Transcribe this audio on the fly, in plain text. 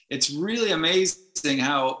it's really amazing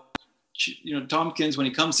how, Tompkins, when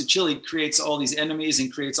he comes to Chile, creates all these enemies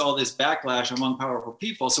and creates all this backlash among powerful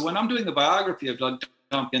people. So when I'm doing a biography of Doug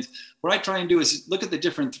Tompkins, what I try and do is look at the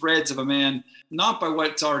different threads of a man, not by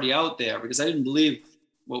what's already out there, because I didn't believe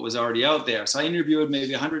what was already out there. So I interviewed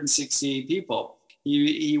maybe 160 people.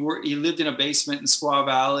 He lived in a basement in Squaw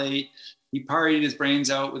Valley. He partied his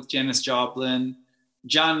brains out with Janis Joplin.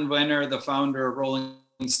 John Wenner, the founder of Rolling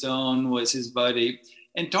Stone, was his buddy.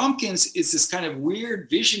 And Tompkins is this kind of weird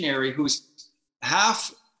visionary who's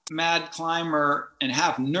half mad climber and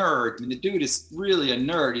half nerd. I mean, the dude is really a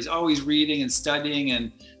nerd. He's always reading and studying,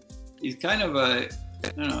 and he's kind of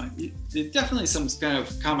there's definitely some kind of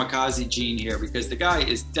kamikaze gene here, because the guy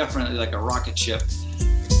is definitely like a rocket ship.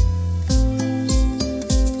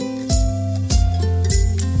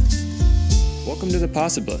 Welcome to The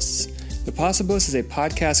Possibilists. The Possibilists is a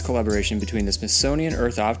podcast collaboration between the Smithsonian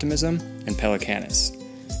Earth Optimism and Pelecanus.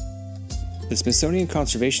 The Smithsonian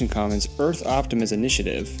Conservation Commons Earth Optimism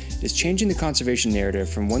Initiative is changing the conservation narrative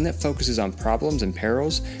from one that focuses on problems and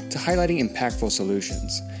perils to highlighting impactful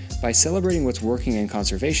solutions. By celebrating what's working in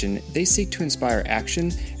conservation, they seek to inspire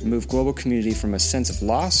action and move global community from a sense of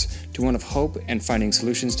loss to one of hope and finding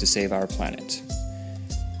solutions to save our planet.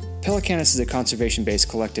 Pelecanus is a conservation-based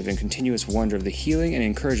collective in continuous wonder of the healing and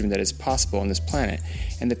encouragement that is possible on this planet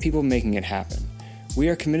and the people making it happen. We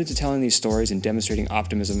are committed to telling these stories and demonstrating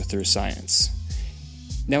optimism through science.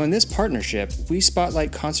 Now, in this partnership, we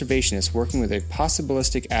spotlight conservationists working with a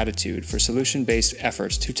possibilistic attitude for solution-based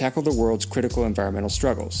efforts to tackle the world's critical environmental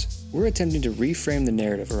struggles. We're attempting to reframe the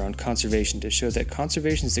narrative around conservation to show that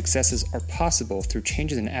conservation successes are possible through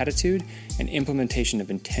changes in attitude and implementation of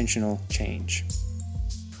intentional change.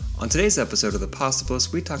 On today's episode of The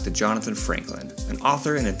Possibilists, we talk to Jonathan Franklin, an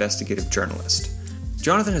author and investigative journalist.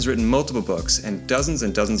 Jonathan has written multiple books and dozens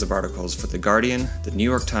of articles for The Guardian, The New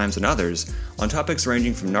York Times, and others on topics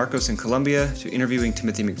ranging from narcos in Colombia to interviewing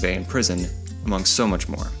Timothy McVeigh in prison, among so much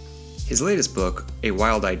more. His latest book, A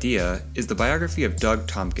Wild Idea, is the biography of Doug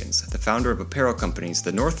Tompkins, the founder of apparel companies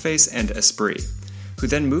The North Face and Esprit, who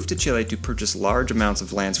then moved to Chile to purchase large amounts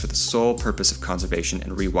of lands for the sole purpose of conservation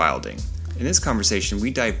and rewilding. In this conversation, we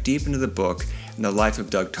dive deep into the book and the life of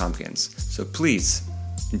Doug Tompkins, so please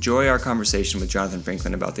enjoy our conversation with Jonathan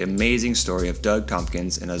Franklin about the amazing story of Doug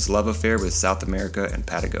Tompkins and his love affair with South America and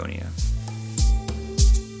Patagonia.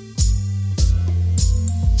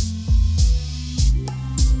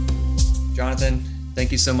 Jonathan, thank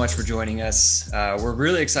you so much for joining us. We're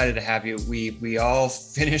really excited to have you. We all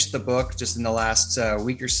finished the book just in the last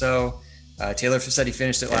week or so. Taylor said he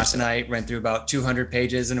finished it last night, ran through about 200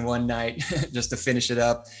 pages in one night just to finish it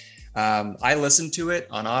up. I listened to it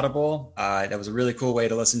on Audible. That was a really cool way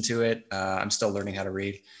to listen to it. I'm still learning how to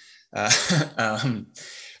read.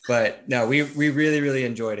 But no, we really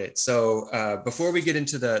enjoyed it. So before we get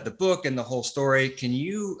into the book and the whole story, can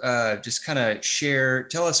you just kind of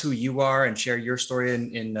tell us who you are and share your story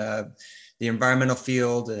in the environmental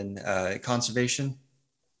field and conservation?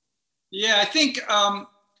 Yeah, I think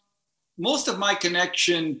most of my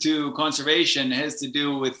connection to conservation has to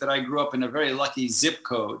do with that I grew up in a very lucky zip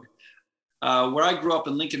code. Where I grew up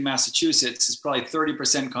in Lincoln, Massachusetts, is probably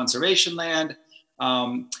 30% conservation land.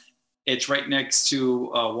 It's right next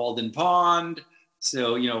to Walden Pond.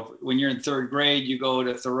 So, when you're in third grade, you go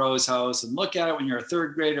to Thoreau's house and look at it when you're a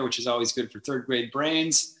third grader, which is always good for third grade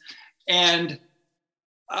brains. And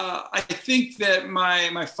I think that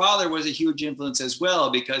my father was a huge influence as well,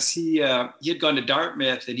 because he had gone to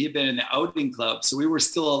Dartmouth and he had been in the outing club. So we were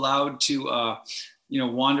still allowed to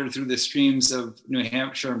wander through the streams of New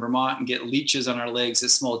Hampshire and Vermont and get leeches on our legs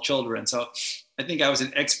as small children. So I think I was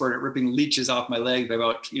an expert at ripping leeches off my leg by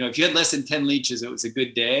about, if you had less than 10 leeches, it was a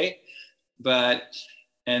good day.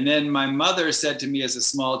 And then my mother said to me as a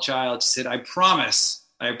small child, she said, I promise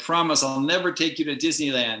I'll never take you to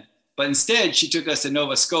Disneyland. But instead, she took us to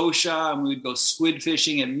Nova Scotia and we would go squid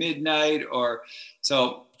fishing at midnight.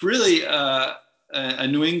 So really a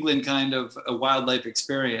New England kind of a wildlife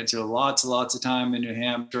experience. Lots and lots of time in New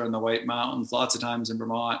Hampshire and the White Mountains, lots of times in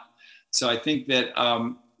Vermont. So I think that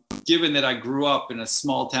given that I grew up in a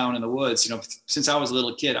small town in the woods, since I was a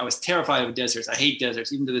little kid, I was terrified of deserts. I hate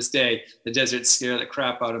deserts. Even to this day, the deserts scare the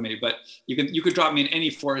crap out of me. But you could drop me in any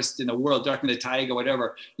forest in the world, drop me in the taiga,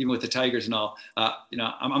 whatever, even with the tigers and all.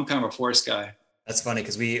 I'm kind of a forest guy. That's funny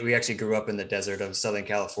because we actually grew up in the desert of Southern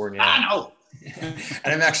California. I know.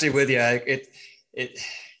 And I'm actually with you.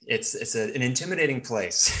 It's an intimidating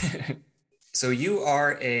place. So you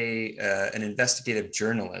are an investigative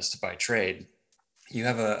journalist by trade. You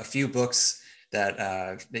have a few books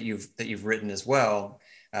that you've written as well.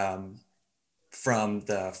 from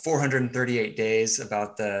the 438 days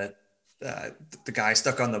about the guy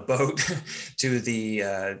stuck on the boat to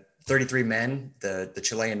the 33 Men, the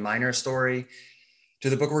Chilean miner story, to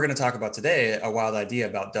the book we're going to talk about today, A Wild Idea,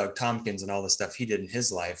 about Doug Tompkins and all the stuff he did in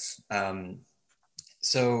his life.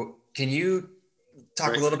 So can you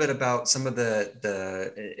talk a little bit about some of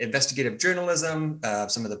the investigative journalism,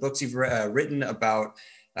 some of the books you've written about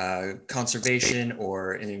conservation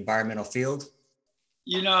or in the environmental field?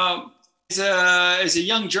 You know, as a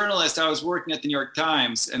young journalist, I was working at the New York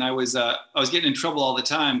Times, and I was getting in trouble all the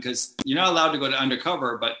time because you're not allowed to go to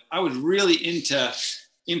undercover. But I was really into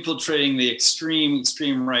infiltrating the extreme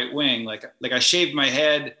right wing. Like I shaved my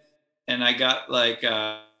head, and I got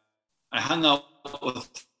I hung out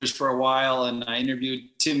with for a while, and I interviewed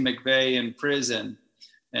Tim McVeigh in prison,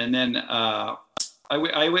 and then I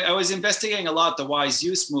was investigating a lot the Wise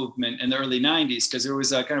Use movement in the early '90s because there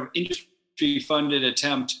was a kind of industry-funded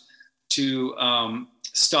attempt to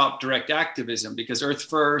stop direct activism, because Earth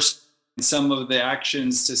First and some of the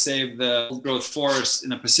actions to save the growth forests in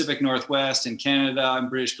the Pacific Northwest, in Canada, and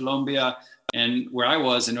British Columbia, and where I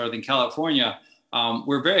was in Northern California,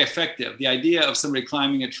 were very effective. The idea of somebody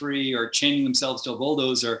climbing a tree or chaining themselves to a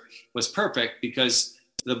bulldozer was perfect because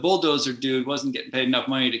the bulldozer dude wasn't getting paid enough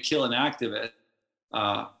money to kill an activist.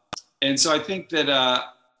 And so I think that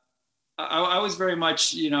I was very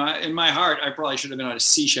much, in my heart, I probably should have been on a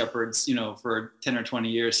Sea Shepherd's, for 10 or 20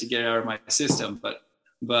 years to get it out of my system.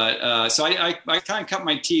 So I kind of cut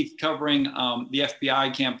my teeth covering the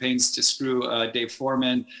FBI campaigns to screw Dave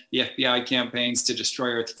Foreman, the FBI campaigns to destroy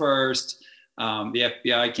Earth First, the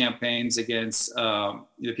FBI campaigns against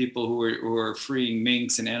the people who were freeing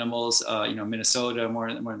minks and animals, Minnesota, more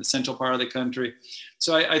in the central part of the country.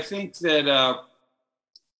 So I think that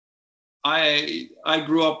I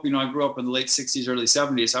grew up in the late 60s, early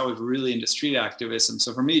 70s. I was really into street activism.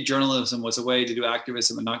 So for me, journalism was a way to do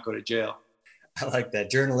activism and not go to jail. I like that.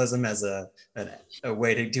 Journalism as a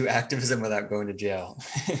way to do activism without going to jail.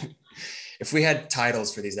 If we had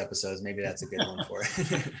titles for these episodes, maybe that's a good one for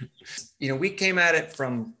it. We came at it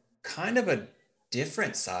from kind of a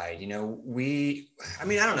different side. I don't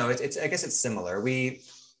know. I guess it's similar. We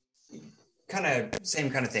same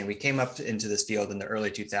kind of thing. We came up into this field in the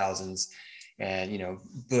early 2000s, and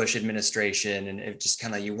Bush administration, and it just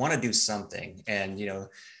kind of, you want to do something, and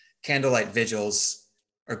candlelight vigils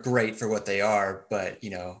are great for what they are, but you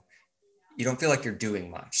don't feel like you're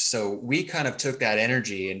doing much. So we kind of took that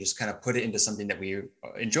energy and just kind of put it into something that we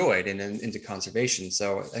enjoyed and then into conservation.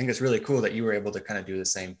 So I think it's really cool that you were able to kind of do the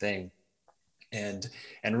same thing and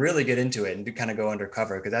really get into it and to kind of go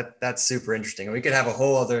undercover, because that's super interesting. And we could have a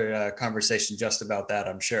whole other conversation just about that,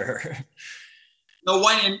 I'm sure. No,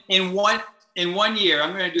 in 1 year,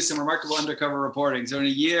 I'm going to do some remarkable undercover reporting. So in a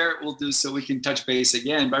year, we'll do so we can touch base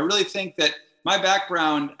again. But I really think that my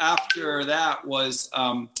background after that was,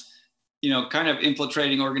 kind of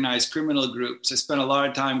infiltrating organized criminal groups. I spent a lot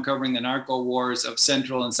of time covering the narco wars of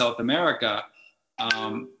Central and South America.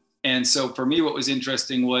 And so for me, what was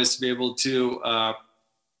interesting was to be able to,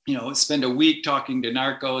 spend a week talking to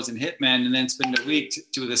narcos and hitmen, and then spend a week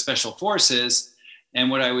to the special forces.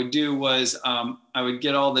 And what I would do was I would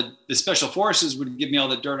get all the special forces would give me all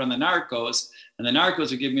the dirt on the narcos, and the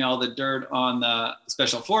narcos would give me all the dirt on the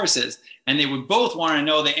special forces. And they would both want to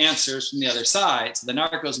know the answers from the other side. So the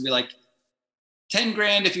narcos would be like, 10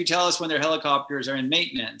 grand if you tell us when their helicopters are in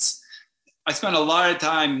maintenance. I spent a lot of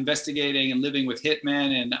time investigating and living with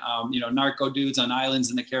hitmen and, narco dudes on islands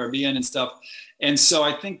in the Caribbean and stuff. And so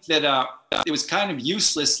I think that it was kind of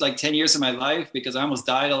useless, like 10 years of my life, because I almost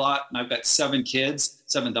died a lot. And I've got 7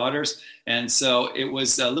 daughters. And so it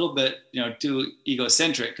was a little bit, too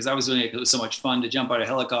egocentric, because I was doing it because it was so much fun to jump out of a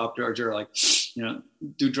helicopter or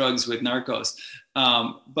do drugs with narcos.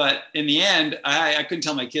 But in the end, I couldn't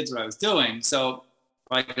tell my kids what I was doing. So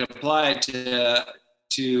I could apply it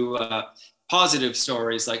to positive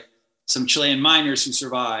stories, like some Chilean miners who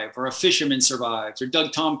survive, or a fisherman survives, or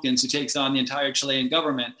Doug Tompkins, who takes on the entire Chilean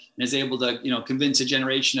government and is able to, convince a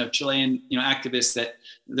generation of Chilean, activists that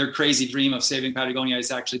their crazy dream of saving Patagonia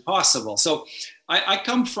is actually possible. So I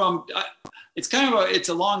come from, it's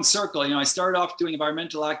a long circle. I started off doing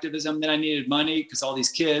environmental activism, then I needed money because all these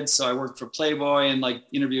kids. So I worked for Playboy and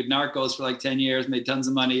interviewed narcos for 10 years, made tons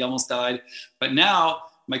of money, almost died. But now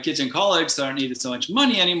my kids in college, so I don't need so much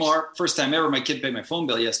money anymore. First time ever, my kid paid my phone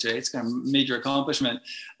bill yesterday. It's kind of a major accomplishment.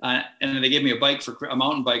 And then they gave me a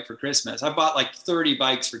mountain bike for Christmas. I bought 30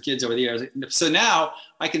 bikes for kids over the years. So now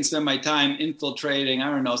I can spend my time infiltrating,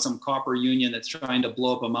 some copper union that's trying to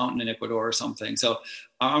blow up a mountain in Ecuador or something. So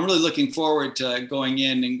I'm really looking forward to going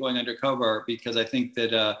in and going undercover, because I think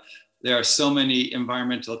that there are so many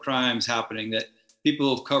environmental crimes happening that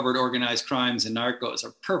people who've covered organized crimes and narcos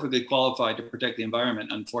are perfectly qualified to protect the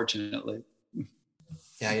environment, unfortunately.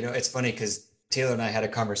 Yeah, it's funny because Taylor and I had a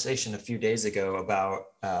conversation a few days ago about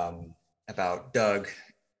Doug,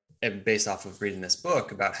 and based off of reading this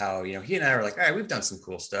book, about how, he and I were like, all right, we've done some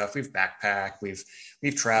cool stuff. We've backpacked,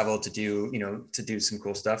 we've traveled to do some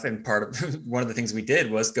cool stuff. And part of one of the things we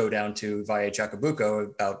did was go down to Valle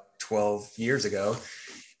Chacabuco about 12 years ago.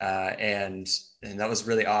 And that was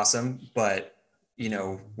really awesome. But,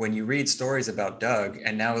 when you read stories about Doug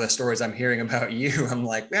and now the stories I'm hearing about you, I'm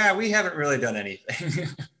like, yeah, we haven't really done anything.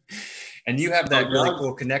 And you have that really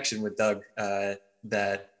cool connection with Doug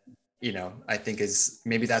that, I think is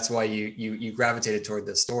maybe that's why you gravitated toward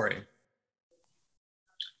this story.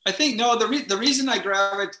 I think, no, the reason I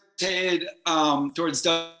gravitated towards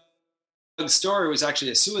Doug's story was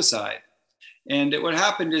actually a suicide. And what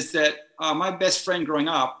happened is that my best friend growing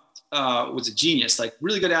up was a genius, like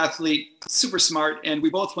really good athlete, super smart. And we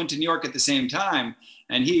both went to New York at the same time.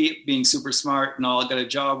 And he, being super smart and all, got a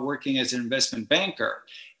job working as an investment banker.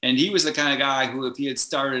 And he was the kind of guy who, if he had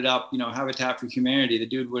started up, Habitat for Humanity, the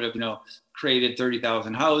dude would have, created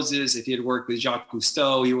 30,000 houses. If he had worked with Jacques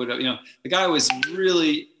Cousteau, he would have, the guy was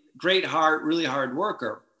really great heart, really hard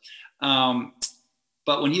worker.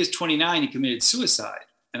 But when he was 29, he committed suicide.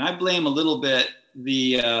 And I blame a little bit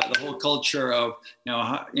the whole culture of,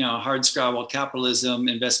 hard scrabble capitalism,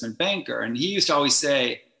 investment banker. And he used to always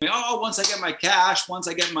say, once I get my cash, once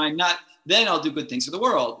I get my nut, then I'll do good things for the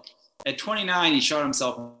world. At 29, he shot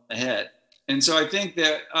himself in the head. And so I think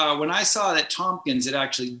that when I saw that Tompkins had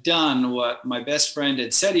actually done what my best friend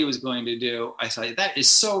had said he was going to do, I thought, that is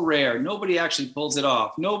so rare. Nobody actually pulls it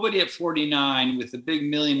off. Nobody at 49 with the big $1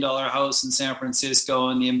 million house in San Francisco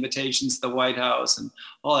and the invitations to the White House and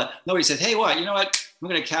all that. Nobody said, hey, you know what? I'm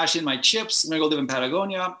going to cash in my chips. I'm going to go live in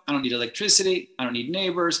Patagonia. I don't need electricity. I don't need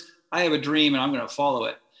neighbors. I have a dream and I'm going to follow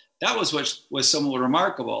it. That was what was somewhat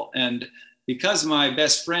remarkable. And because my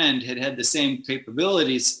best friend had the same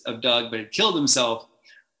capabilities of Doug, but had killed himself,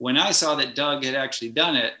 when I saw that Doug had actually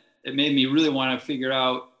done it, it made me really want to figure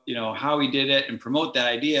out, how he did it and promote that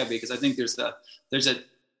idea, because I think there's a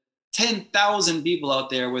 10,000 people out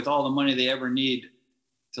there with all the money they ever need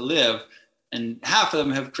to live. And half of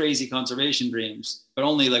them have crazy conservation dreams, but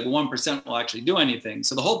only like 1% will actually do anything.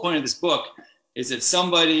 So the whole point of this book is that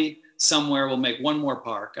somebody somewhere will make one more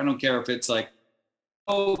park. I don't care if it's like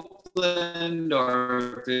Oakland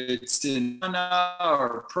or if it's in Vienna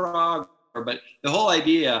or Prague, but the whole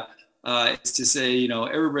idea is to say,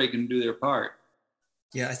 everybody can do their part.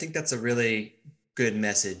 Yeah, I think that's a really good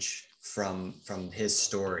message from his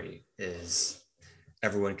story, is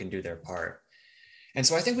everyone can do their part. And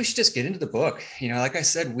so I think we should just get into the book. Like I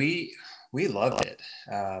said, we loved it.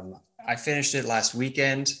 I finished it last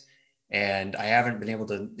weekend, and I haven't been able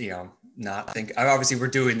to, not think. Obviously, we're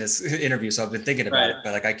doing this interview, so I've been thinking about it,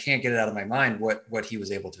 but like I can't get it out of my mind what he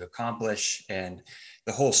was able to accomplish and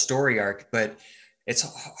the whole story arc. But it's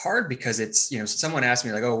hard because it's, someone asked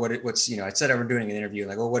me like, oh, what's, I said I was doing an interview,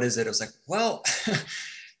 like, oh, what is it? I was like, well,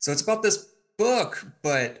 so it's about this book,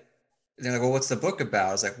 but they're like, well, what's the book about?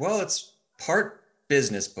 I was like, well, it's part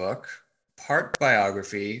business book, part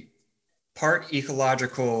biography, part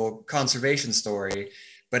ecological conservation story,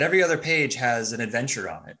 but every other page has an adventure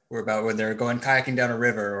on it. Or about when they're going kayaking down a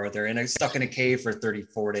river, or they're stuck in a cave for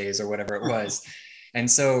 34 days or whatever it was. And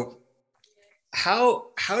so how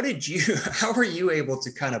were you able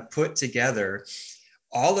to kind of put together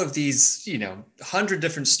all of these, 100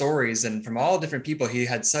 different stories, and from all different people he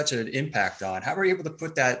had such an impact on? How were you able to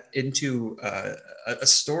put that into a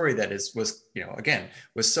story that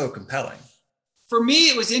was so compelling? For me,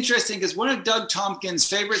 it was interesting because one of Doug Tompkins'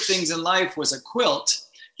 favorite things in life was a quilt.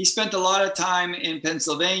 He spent a lot of time in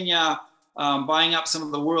Pennsylvania buying up some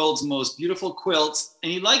of the world's most beautiful quilts.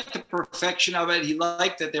 And he liked the perfection of it. He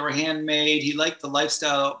liked that they were handmade. He liked the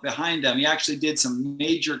lifestyle behind them. He actually did some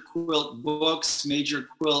major quilt books, major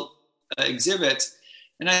quilt exhibits.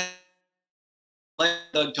 And I like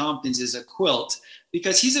Doug Tompkins as a quilt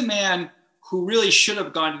because he's a man who really should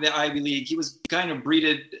have gone to the Ivy League. He was kind of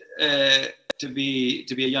breeded to be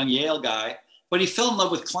a young Yale guy, but he fell in love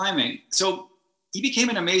with climbing. So he became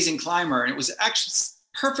an amazing climber, and it was actually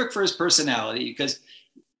perfect for his personality because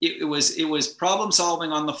it was problem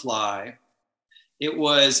solving on the fly. It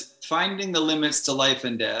was finding the limits to life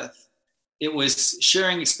and death. It was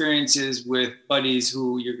sharing experiences with buddies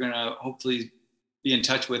who you're going to hopefully be in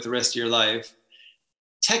touch with the rest of your life.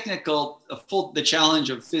 Technical, the challenge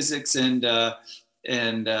of physics and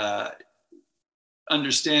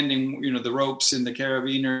understanding, the ropes and the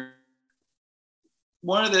carabiner.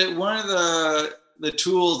 One of the the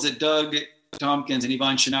tools that Doug Tompkins and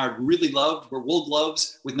Yvon Chouinard really loved were wool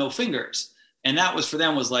gloves with no fingers. And that was for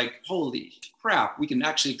them was like, holy crap, we can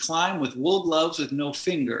actually climb with wool gloves with no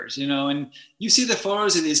fingers, you know. And you see the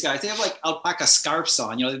photos of these guys, they have like alpaca scarves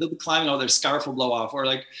on, you know, they'll be climbing, all their scarf will blow off, or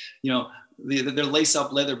like, you know, their lace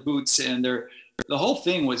up leather boots, and the whole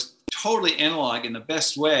thing was totally analog in the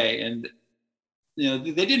best way. And, you know,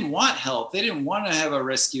 they didn't want help. They didn't want to have a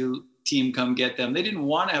rescue team come get them. They didn't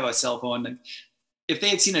want to have a cell phone. If they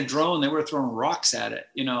had seen a drone, they were throwing rocks at it,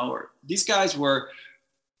 you know. Or these guys were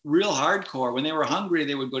real hardcore. When they were hungry,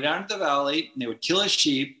 they would go down to the valley and they would kill a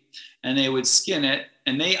sheep and they would skin it.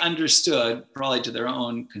 And they understood, probably to their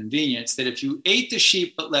own convenience, that if you ate the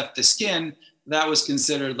sheep but left the skin, that was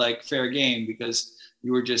considered like fair game, because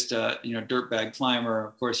you were just a, you know, dirtbag climber.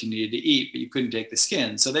 Of course, you needed to eat, but you couldn't take the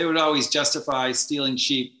skin. So they would always justify stealing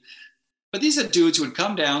sheep. But these are dudes who would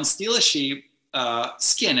come down, steal a sheep,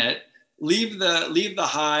 skin it, leave the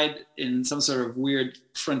hide in some sort of weird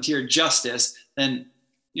frontier justice, then,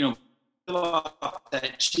 you know, kill off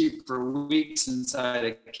that sheep for weeks inside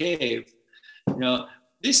a cave. You know,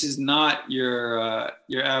 this is not your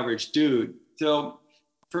average dude. So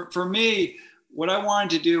for me, what I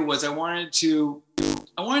wanted to do was I wanted to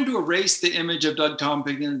erase the image of Doug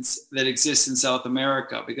Tompkins that exists in South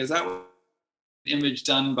America, because that was an image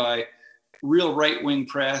done by real right-wing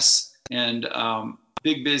press and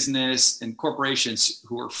big business and corporations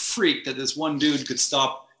who were freaked that this one dude could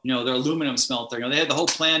stop, you know, their aluminum smelter. You know, they had the whole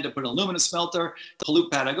plan to put an aluminum smelter, pollute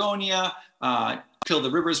Patagonia, kill the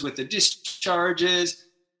rivers with the discharges,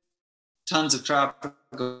 tons of traffic,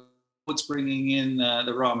 boats bringing in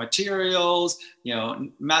the raw materials, you know,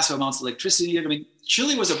 massive amounts of electricity. I mean,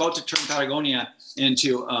 Chile was about to turn Patagonia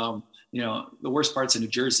into, you know, the worst parts of New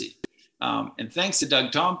Jersey. And thanks to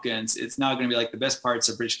Doug Tompkins, it's now going to be like the best parts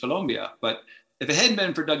of British Columbia. But if it hadn't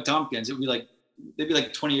been for Doug Tompkins, it would be like, they'd be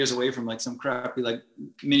like 20 years away from like some crappy like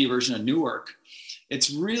mini version of Newark. It's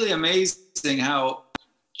really amazing how,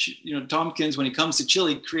 you know, Tompkins, when he comes to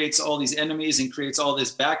Chile, creates all these enemies and creates all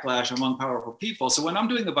this backlash among powerful people. So when I'm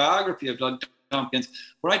doing a biography of Doug Tompkins,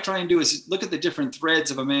 what I try and do is look at the different threads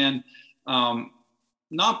of a man,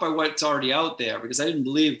 not by what's already out there, because I didn't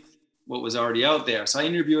believe what was already out there. So I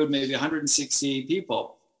interviewed maybe 160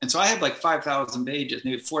 people. And so I have like 5,000 pages,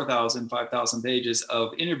 maybe 4,000, 5,000 pages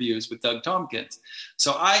of interviews with Doug Tompkins.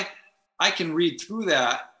 So I can read through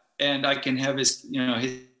that, and I can have his, you know,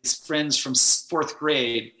 his friends from fourth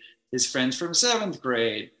grade, his friends from seventh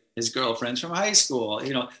grade, his girlfriends from high school.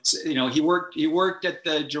 You know, he worked at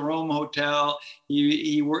the Jerome Hotel.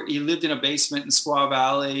 He lived in a basement in Squaw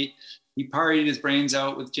Valley. He partied his brains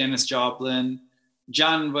out with Janis Joplin.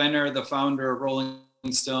 John Wenner, the founder of Rolling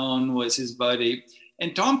Stone, was his buddy.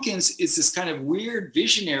 And Tompkins is this kind of weird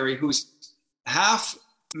visionary who's half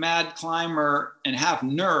mad climber and half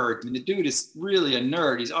nerd. I mean, the dude is really a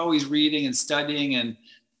nerd. He's always reading and studying, and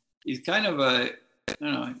he's kind of a, I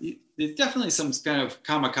don't know, there's definitely some kind of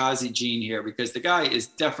kamikaze gene here, because the guy is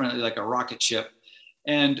definitely like a rocket ship.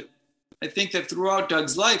 And I think that throughout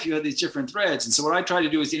Doug's life, you had these different threads. And so what I try to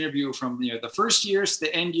do is interview from, you know, the first years to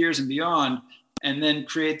the end years and beyond, and then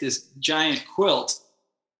create this giant quilt.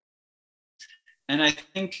 And I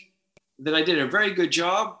think that I did a very good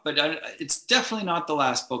job, but it's definitely not the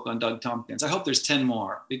last book on Doug Tompkins. I hope there's 10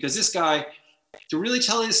 more, because this guy, to really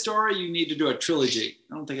tell his story, you need to do a trilogy.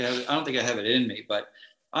 I don't think I have it in me, but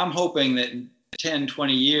I'm hoping that in 10,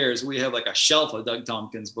 20 years, we have like a shelf of Doug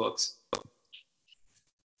Tompkins books.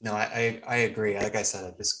 No, I agree. Like I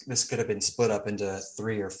said, this could have been split up into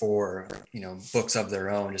 3 or 4, you know, books of their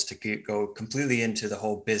own, just to go completely into the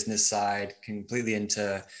whole business side, completely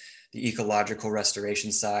into the ecological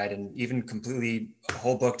restoration side, and even completely a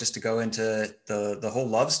whole book just to go into the whole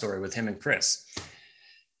love story with him and Chris.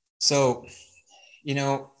 So, you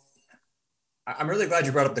know, I'm really glad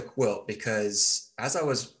you brought up the quilt, because as I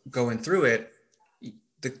was going through it,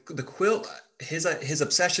 the quilt, his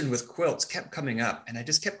obsession with quilts kept coming up, and I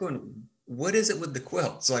just kept going, what is it with the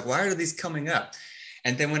quilts? Like, why are these coming up?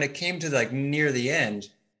 And then when it came to like near the end,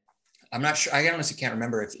 I'm not sure, I honestly can't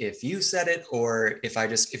remember if you said it or if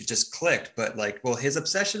it just clicked, but like, well, his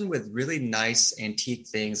obsession with really nice antique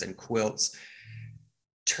things and quilts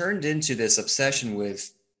turned into this obsession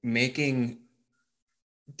with making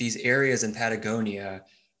these areas in Patagonia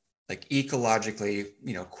like ecologically,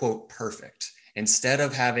 you know, quote, perfect. Instead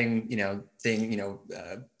of having, you know,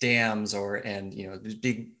 dams and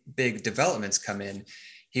big developments come in,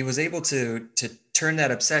 he was able to turn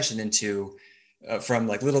that obsession into from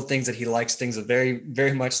like little things that he likes, things of very,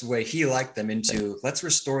 very much the way he liked them, into let's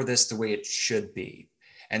restore this the way it should be.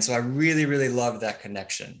 And so I really, really love that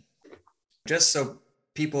connection. Just so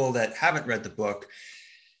people that haven't read the book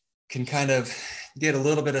can kind of get a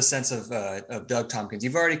little bit of sense of Doug Tompkins.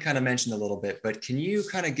 You've already kind of mentioned a little bit, but can you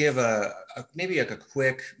kind of give maybe a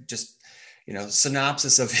quick, just,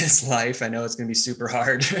 synopsis of his life? I know it's going to be super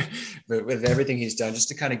hard, but with everything he's done, just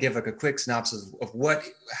to kind of give like a quick synopsis of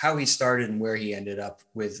how he started and where he ended up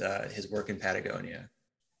with his work in Patagonia.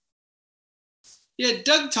 Yeah,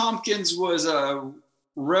 Doug Tompkins was a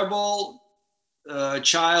rebel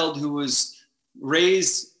child who was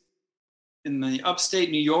raised in the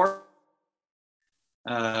upstate New York.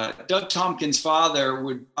 Doug Tompkins' father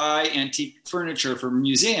would buy antique furniture for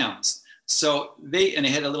museums. So they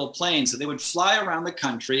had a little plane, so they would fly around the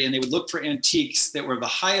country and they would look for antiques that were of the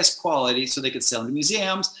highest quality so they could sell them to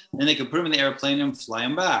museums, and they could put them in the airplane and fly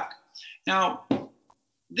them back. Now,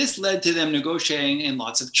 this led to them negotiating in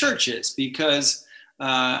lots of churches because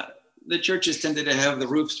the churches tended to have the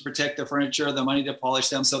roofs to protect their furniture, the money to polish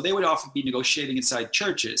them. So they would often be negotiating inside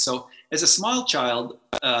churches. So as a small child,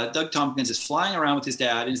 Doug Tompkins is flying around with his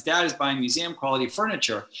dad, and his dad is buying museum quality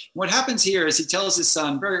furniture. And what happens here is he tells his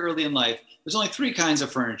son very early in life, there's only three kinds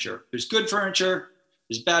of furniture. There's good furniture,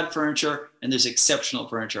 there's bad furniture, and there's exceptional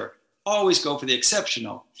furniture. Always go for the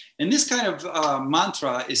exceptional. And this kind of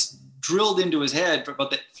mantra is drilled into his head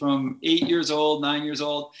from 8 years old, 9 years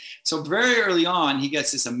old. So very early on, he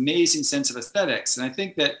gets this amazing sense of aesthetics. And I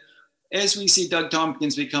think that as we see Doug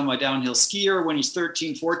Tompkins become a downhill skier when he's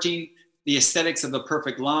 13, 14, the aesthetics of the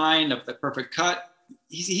perfect line, of the perfect cut,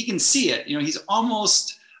 he can see it. He's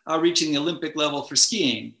almost reaching the Olympic level for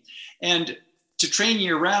skiing. And to train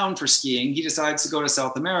year round for skiing, he decides to go to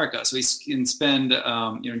South America. So he can spend,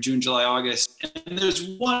 June, July, August. And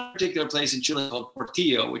there's one particular place in Chile called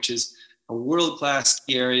Portillo, which is a world-class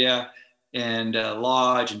ski area and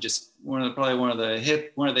lodge, and just one of the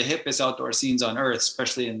hippest outdoor scenes on earth,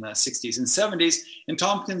 especially in the 60s and 70s. And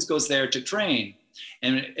Tompkins goes there to train.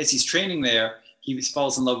 And as he's training there, he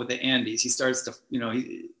falls in love with the Andes. He starts to,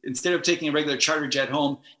 instead of taking a regular charter jet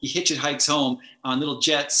home, he hitchhikes home on little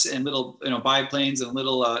jets and little, biplanes and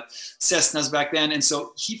little Cessnas back then. And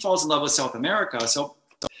so he falls in love with South America. So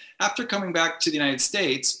after coming back to the United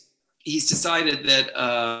States, he's decided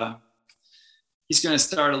that he's going to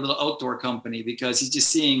start a little outdoor company, because he's just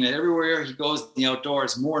seeing that everywhere he goes in the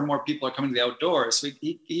outdoors, more and more people are coming to the outdoors. So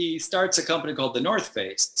he starts a company called the North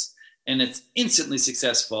Face, and it's instantly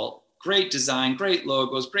successful. Great design, great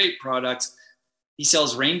logos, great products. He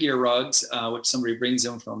sells reindeer rugs, which somebody brings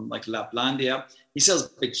him from like Laplandia. He sells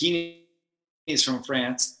bikinis from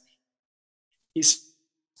France. He's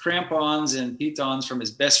crampons and pitons from his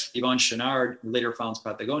best friend, Yvon Chouinard, who later founds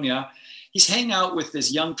Patagonia. He's hanging out with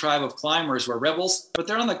this young tribe of climbers who are rebels, but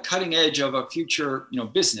they're on the cutting edge of a future,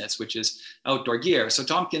 business, which is outdoor gear. So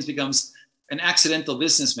Tompkins becomes an accidental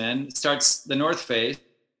businessman, starts the North Face.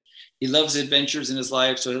 He loves adventures in his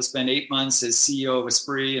life, so he'll spend 8 months as CEO of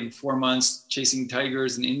Esprit and 4 months chasing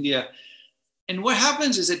tigers in India. And what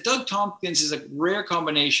happens is that Doug Tompkins is a rare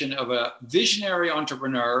combination of a visionary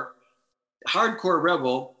entrepreneur, hardcore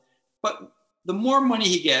rebel, but the more money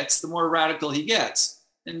he gets, the more radical he gets.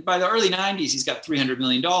 And by the early 90s, he's got $300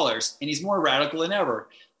 million, and he's more radical than ever.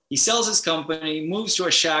 He sells his company, moves to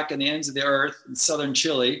a shack on the ends of the earth in southern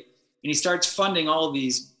Chile, and he starts funding all of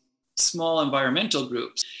these small environmental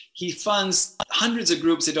groups. He funds hundreds of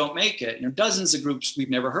groups that don't make it, dozens of groups we've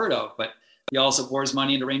never heard of, but he also pours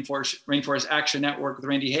money into Rainforest Action Network with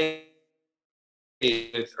Randy Hay,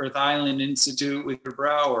 with Earth Island Institute with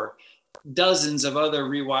Brower, dozens of other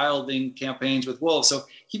rewilding campaigns with wolves. So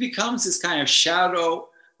he becomes this kind of shadow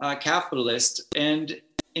capitalist. And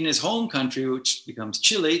in his home country, which becomes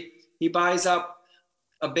Chile, he buys up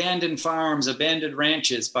abandoned farms, abandoned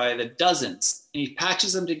ranches by the dozens, and he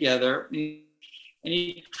patches them together. And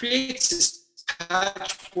he creates this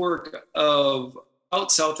patchwork of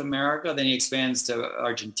out South America. Then he expands to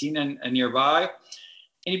Argentina and nearby.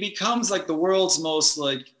 And he becomes like the world's most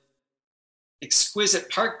exquisite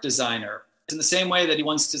park designer, in the same way that he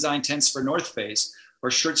once designed tents for North Face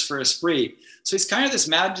or shirts for Esprit. So he's kind of this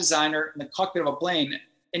mad designer in the cockpit of a plane.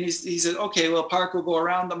 And he said, okay, well, park will go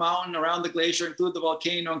around the mountain, around the glacier, include the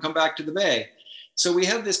volcano, and come back to the bay. So we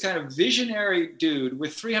have this kind of visionary dude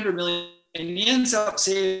with 300 million, and he ends up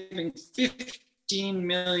saving 15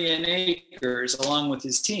 million acres along with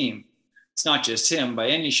his team. It's not just him by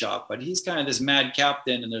any shot, but he's kind of this mad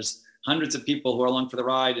captain, and there's hundreds of people who are along for the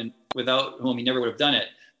ride, and without whom he never would have done it.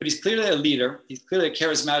 But he's clearly a leader. He's clearly a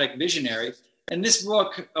charismatic visionary. And this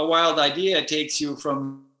book, A Wild Idea, takes you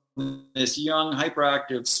from this young,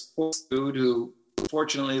 hyperactive sports dude who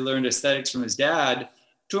fortunately learned aesthetics from his dad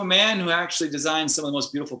to a man who actually designed some of the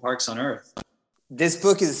most beautiful parks on earth. This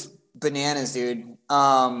book is bananas, dude.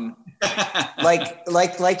 Like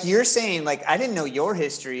you're saying, like, I didn't know your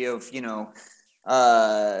history of,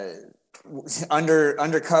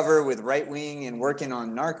 undercover with right wing and working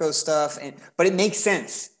on narco stuff. But it makes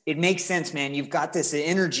sense. It makes sense, man. You've got this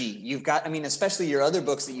energy. You've got, especially your other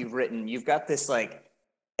books that you've written, you've got this like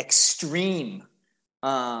extreme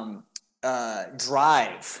drive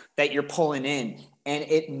that you're pulling in. And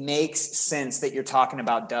it makes sense that you're talking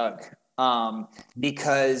about Doug,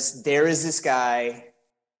 because there is this guy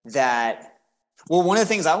that, well, one of the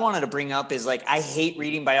things I wanted to bring up is, like, I hate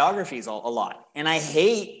reading biographies a lot. And I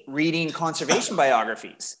hate reading conservation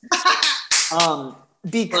biographies.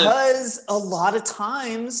 Because a lot of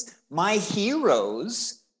times my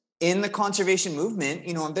heroes in the conservation movement,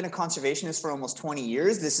 I've been a conservationist for almost 20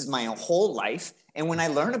 years. This is my whole life. And when I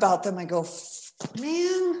learn about them, I go,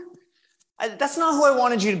 man, that's not who I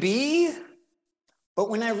wanted you to be. But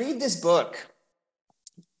when I read this book,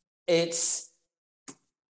 it's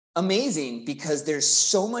amazing because there's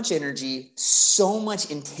so much energy, so much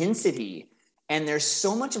intensity, and there's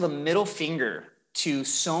so much of a middle finger to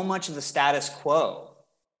so much of the status quo.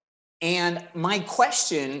 And my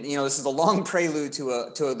question, this is a long prelude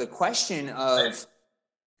to the question of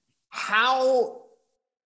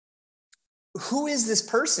who is this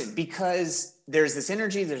person? Because there's this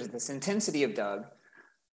energy, there's this intensity of Doug,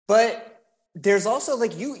 but there's also,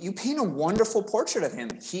 like, you paint a wonderful portrait of him.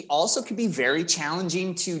 He also could be very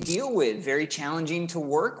challenging to deal with, very challenging to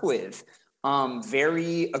work with,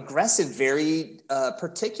 very aggressive, very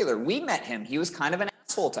particular. We met him. He was kind of an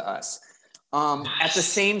asshole to us. At the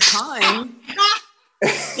same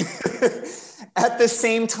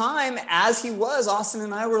time, as he was, Austin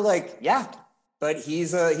and I were like, yeah, but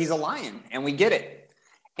he's a lion, and we get it.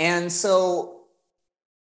 And so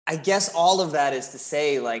I guess all of that is to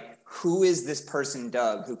say, like, who is this person,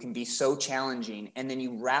 Doug, who can be so challenging? And then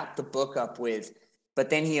you wrap the book up with, but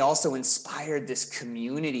then he also inspired this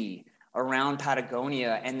community around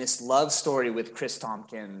Patagonia and this love story with Chris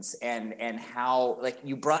Tompkins, and how, like,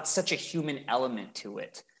 you brought such a human element to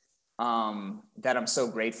it, that I'm so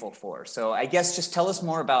grateful for. So I guess just tell us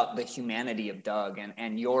more about the humanity of Doug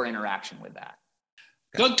and your interaction with that.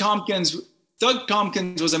 Doug Tompkins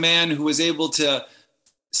was a man who was able to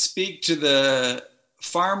speak to the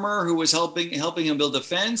farmer who was helping him build a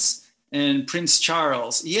fence, and Prince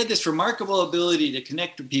Charles. He had this remarkable ability to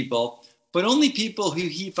connect with people, but only people who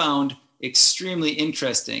he found extremely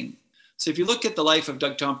interesting. So if you look at the life of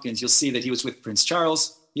Doug Tompkins, you'll see that he was with Prince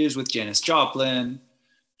Charles, he was with Janis Joplin,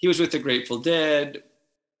 he was with the Grateful Dead,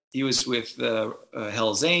 he was with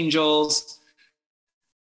Hell's Angels,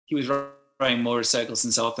 he was riding motorcycles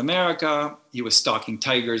in South America, he was stalking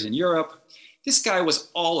tigers in Europe. This guy was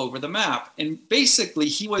all over the map. And basically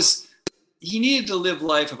he needed to live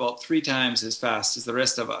life about 3 times as fast as the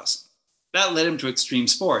rest of us. That led him to extreme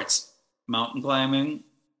sports, mountain climbing,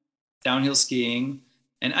 downhill skiing,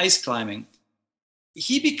 and ice climbing.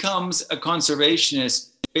 He becomes a conservationist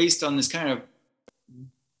based on this kind of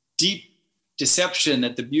deep deception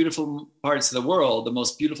that the beautiful parts of the world, the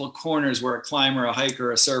most beautiful corners where a climber, a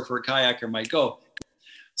hiker, a surfer, a kayaker might go.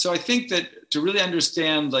 So I think that to really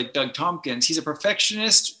understand, like, Doug Tompkins, he's a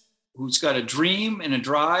perfectionist who's got a dream and a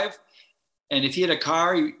drive. And if he had a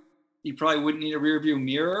car, he probably wouldn't need a rear view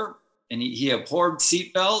mirror. And he abhorred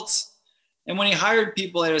seatbelts. And when he hired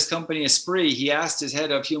people at his company, Esprit, he asked his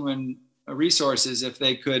head of human resources if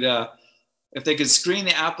they could screen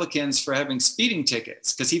the applicants for having speeding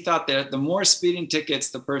tickets, because he thought that the more speeding tickets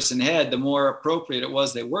the person had, the more appropriate it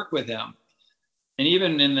was they work with him. And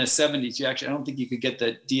even in the 70s, I don't think you could get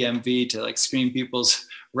the DMV to, like, screen people's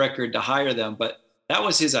record to hire them. But that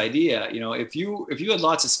was his idea. If you had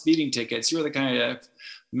lots of speeding tickets, you were the kind of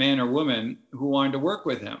man or woman who wanted to work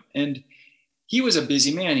with him. And he was a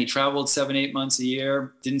busy man. He traveled 7-8 months a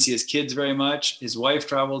year, didn't see his kids very much. His wife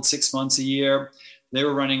traveled 6 months a year. They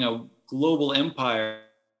were running a global empire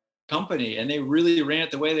company, and they really ran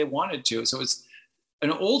it the way they wanted to. So it's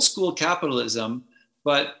an old school capitalism,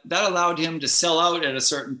 but that allowed him to sell out at a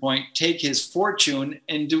certain point, take his fortune,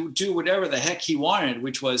 and do whatever the heck he wanted,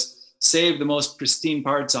 which was save the most pristine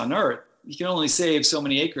parts on Earth. You can only save so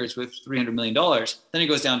many acres with $300 million. Then he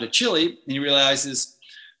goes down to Chile, and he realizes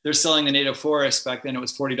they're selling the native forest. Back then it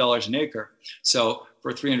was $40 an acre. So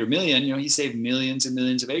for 300 million, he saved millions and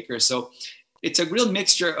millions of acres. So it's a real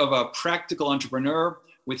mixture of a practical entrepreneur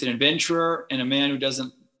with an adventurer and a man who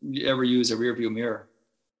doesn't ever use a rear view mirror.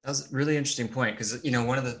 That was a really interesting point, because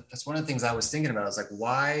that's one of the things I was thinking about. I was like,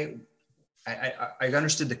 why? I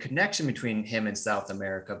understood the connection between him and South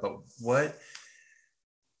America, but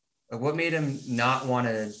what made him not want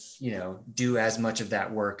to, do as much of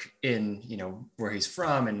that work in, where he's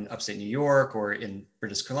from in upstate New York or in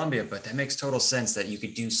British Columbia? But that makes total sense that you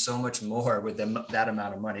could do so much more with that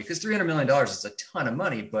amount of money, because $300 million is a ton of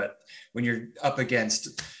money. But when you're up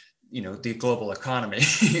against, the global economy,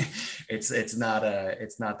 it's not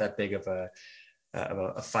that big of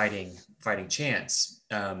a fighting chance.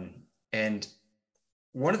 And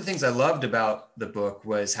one of the things I loved about the book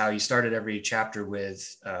was how you started every chapter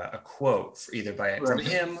with a quote, from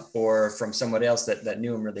him or from somebody else that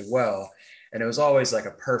knew him really well. And it was always like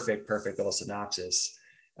a perfect little synopsis.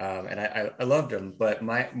 And I loved them. But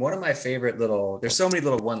one of my favorite there's so many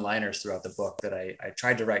little one-liners throughout the book that I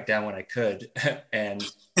tried to write down when I could. And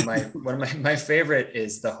one of my favorite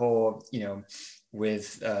is the whole,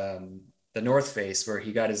 with the North Face, where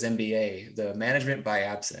he got his MBA, the management by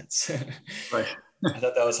absence. Right. I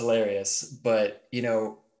thought that was hilarious. But,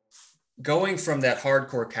 going from that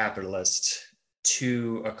hardcore capitalist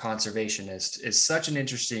to a conservationist is such an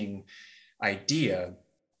interesting idea.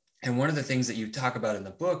 And one of the things that you talk about in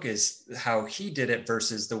the book is how he did it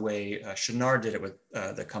versus the way Chouinard did it with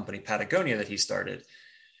the company Patagonia that he started.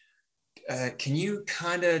 Can you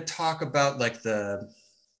kind of talk about like the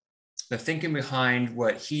thinking behind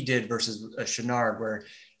what he did versus Chouinard, where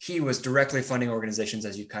he was directly funding organizations,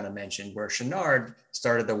 as you kind of mentioned, where Chouinard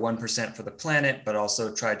started the 1% for the planet, but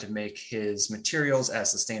also tried to make his materials as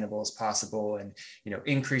sustainable as possible and,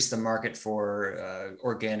 increase the market for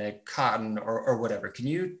organic cotton or whatever. Can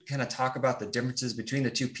you kind of talk about the differences between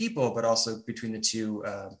the two people, but also between the two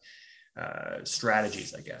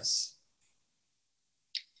strategies, I guess?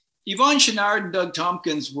 Yvon Chouinard and Doug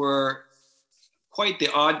Tompkins were quite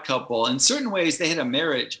the odd couple. In certain ways, they had a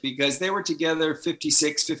marriage because they were together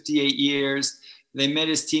 56, 58 years. They met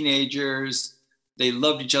as teenagers. They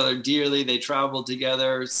loved each other dearly. They traveled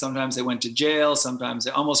together. Sometimes they went to jail. Sometimes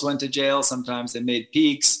they almost went to jail. Sometimes they made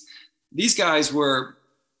peaks. These guys were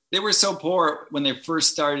so poor when they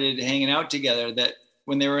first started hanging out together that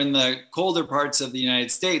when they were in the colder parts of the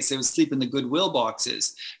United States, they would sleep in the Goodwill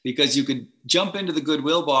boxes because you could jump into the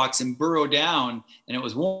Goodwill box and burrow down, and it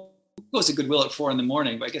was warm. Goes to Goodwill at 4 a.m,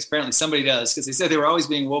 but I guess apparently somebody does, because they said they were always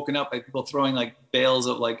being woken up by people throwing like bales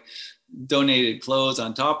of like donated clothes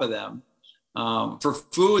on top of them. For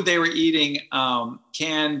food, they were eating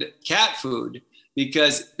canned cat food,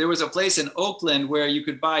 because there was a place in Oakland where you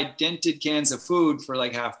could buy dented cans of food for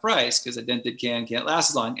like half price, because a dented can can't last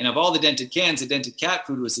as long. And of all the dented cans, the dented cat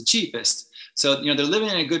food was the cheapest. So, they're living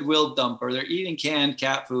in a Goodwill dumper. They're eating canned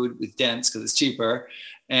cat food with dents because it's cheaper.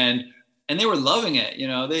 And they were loving it.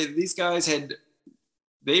 These guys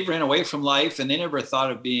they ran away from life, and they never thought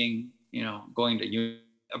of being, going to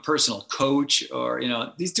a personal coach or,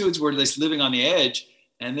 these dudes were just living on the edge,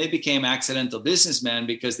 and they became accidental businessmen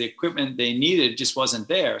because the equipment they needed just wasn't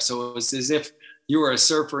there. So it was as if you were a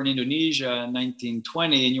surfer in Indonesia in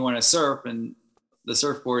 1920 and you want to surf, and the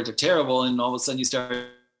surfboards are terrible. And all of a sudden you start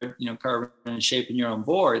carving and shaping your own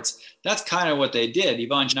boards. That's kind of what they did.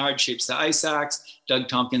 Yvon Chouinard shapes the ice axe. Doug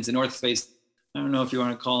Tompkins, the North Face. I don't know if you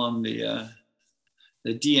want to call him the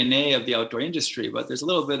DNA of the outdoor industry, but there's a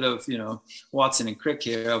little bit of, Watson and Crick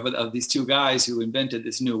here of these two guys who invented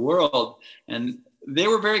this new world. And they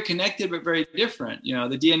were very connected, but very different.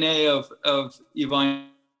 The DNA of Yvon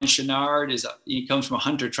Chouinard he comes from a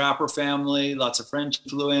hunter-trapper family, lots of French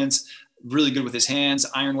influence, really good with his hands,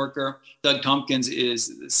 iron worker. Doug Tompkins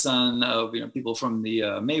is the son of people from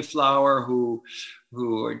the Mayflower who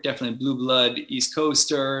are definitely blue blood East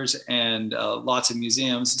Coasters, and lots of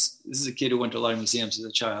museums. This is a kid who went to a lot of museums as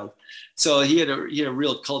a child. So he had a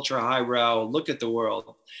real culture highbrow look at the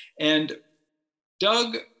world. And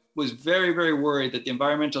Doug was very, very worried that the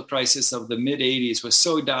environmental crisis of the mid 80s was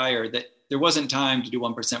so dire that there wasn't time to do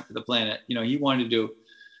 1% for the planet. He wanted to do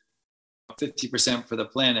 50% for the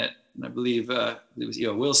planet. And I believe it was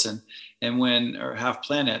E.O. Wilson, or Half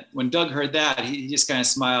Planet. When Doug heard that, he just kind of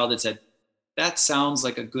smiled and said, "That sounds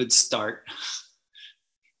like a good start."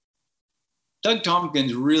 Doug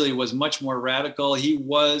Tompkins really was much more radical. He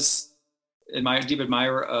was a deep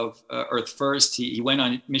admirer of Earth First. He went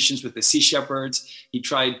on missions with the Sea Shepherds. He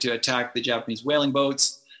tried to attack the Japanese whaling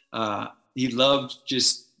boats. He loved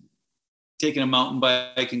just taking a mountain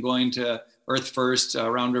bike and going to Earth First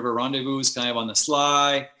Round River rendezvous kind of on the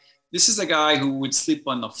sly. This is a guy who would sleep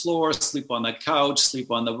on the floor, sleep on the couch, sleep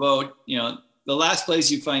on the boat. The last place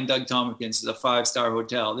you find Doug Tompkins is a 5-star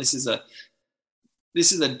hotel. This is a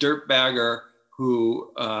dirtbagger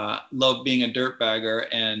who loved being a dirtbagger,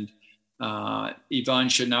 and Yvon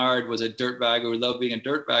Chouinard was a dirtbagger who loved being a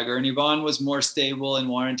dirtbagger, and Yvon was more stable and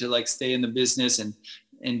wanted to stay in the business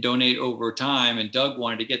and donate over time, and Doug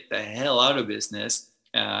wanted to get the hell out of business.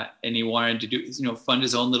 and he wanted to do, fund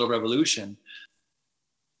his own little revolution.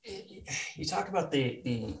 You talk about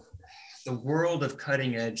the world of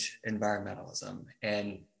cutting edge environmentalism,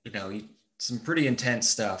 and some pretty intense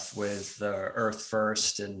stuff with the Earth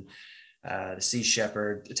First and the Sea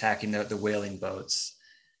Shepherd attacking the whaling boats.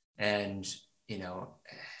 And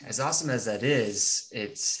as awesome as that is,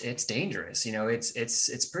 it's dangerous.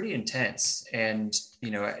 It's pretty intense. And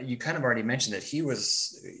you kind of already mentioned that he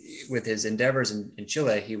was, with his endeavors in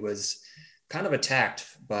Chile, he was kind of attacked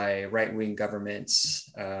by right-wing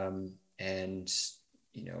governments and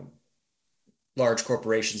large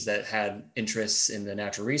corporations that had interests in the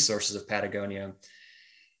natural resources of Patagonia.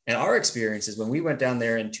 And our experience is when we went down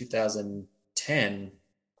there in 2010,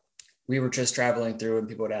 we were just traveling through and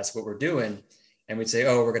people would ask what we're doing. And we'd say,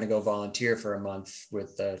 oh, we're going to go volunteer for a month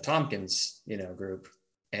with the Tompkins, group.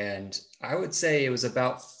 And I would say it was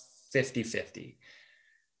about 50-50.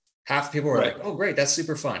 Half the people were like, oh, great, that's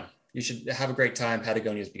super fun. You should have a great time.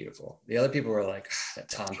 Patagonia is beautiful. The other people were like, that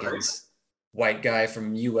Tompkins white guy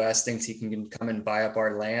from US thinks he can come and buy up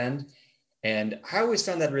our land. And I always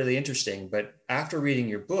found that really interesting. But after reading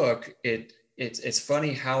your book, it's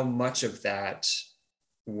funny how much of that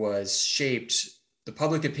was shaped. The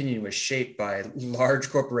public opinion was shaped by large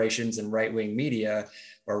corporations and right-wing media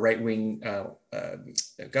or right-wing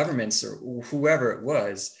governments or whoever it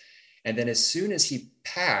was. And then as soon as he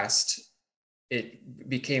passed, it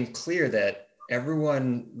became clear that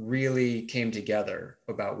everyone really came together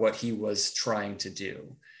about what he was trying to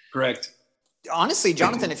do. Correct. Honestly,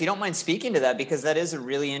 Jonathan, if you don't mind speaking to that, because that is a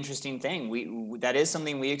really interesting thing. That is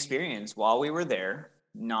something we experienced while we were there.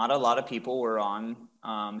 Not a lot of people were on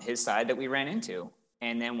his side that we ran into.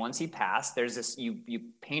 And then once he passed, there's this, you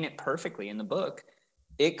paint it perfectly in the book.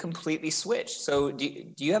 It completely switched. So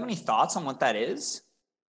do you have any thoughts on what that is?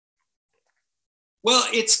 Well,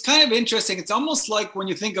 it's kind of interesting. It's almost like when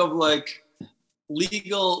you think of like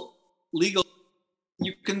legal,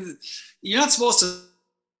 you're not supposed to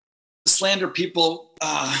slander people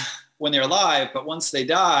when they're alive, but once they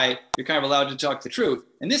die, you're kind of allowed to talk the truth.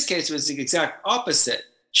 In this case, it was the exact opposite.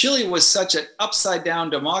 Chile was such an upside down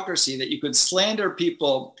democracy that you could slander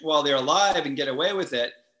people while they're alive and get away with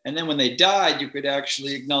it. And then when they died, you could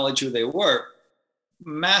actually acknowledge who they were.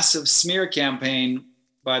 Massive smear campaign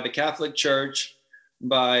by the Catholic Church,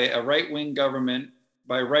 by a right-wing government,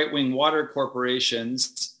 by right-wing water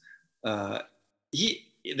corporations, the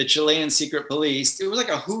Chilean secret police. It was like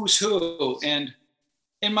a who's who. And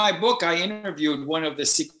in my book, I interviewed one of the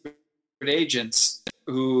secret agents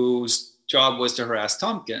whose job was to harass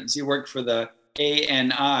Tompkins. He worked for the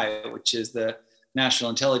ANI, which is the National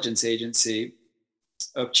Intelligence Agency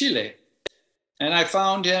of Chile. And I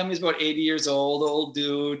found him. He's about 80 years old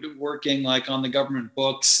dude, working like on the government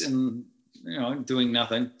books and doing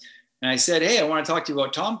nothing. And I said, hey, I want to talk to you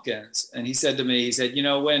about Tompkins. And he said to me,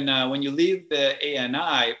 when you leave the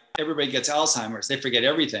ANI, everybody gets Alzheimer's. They forget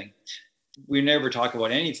everything. We never talk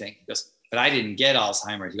about anything. He goes, but I didn't get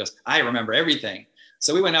Alzheimer's. He goes, I remember everything.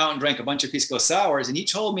 So we went out and drank a bunch of Pisco Sours. And he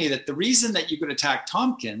told me that the reason that you could attack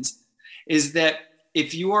Tompkins is that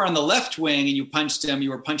if you were on the left wing and you punched him, you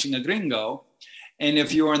were punching a gringo. And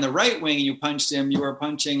if you were on the right wing and you punched him, you were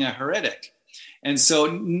punching a heretic. And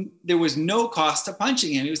so there was no cost to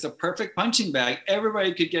punching him. He was the perfect punching bag.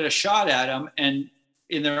 Everybody could get a shot at him and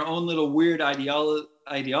in their own little weird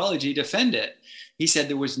ideology defend it. He said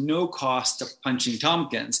there was no cost to punching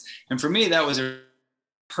Tompkins. And for me, that was a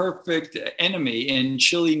perfect enemy. And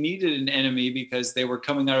Chile needed an enemy because they were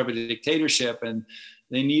coming out of a dictatorship and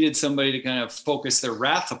they needed somebody to kind of focus their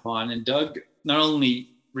wrath upon. And Doug not only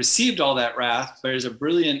received all that wrath, but is a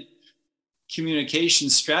brilliant communication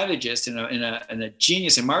strategist and a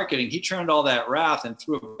genius in marketing. He turned all that wrath and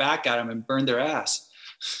threw it back at them and burned their ass.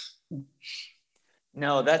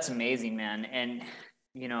 No, that's amazing, man. And,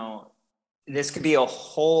 this could be a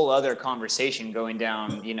whole other conversation going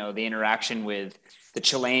down, the interaction with the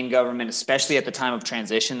Chilean government, especially at the time of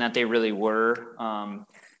transition that they really were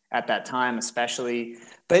at that time, especially.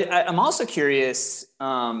 But I'm also curious,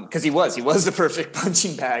 because he was the perfect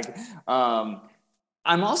punching bag.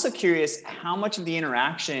 I'm also curious how much of the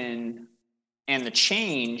interaction and the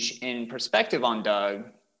change in perspective on Doug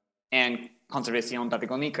and Conservación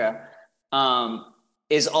Patagónica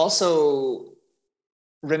is also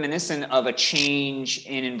reminiscent of a change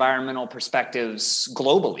in environmental perspectives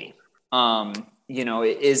globally.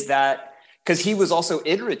 Is that because he was so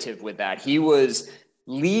iterative with that? He was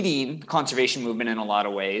leading conservation movement in a lot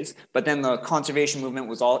of ways, but then the conservation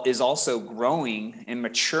movement is also growing and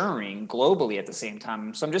maturing globally at the same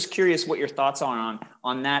time. So I'm just curious what your thoughts are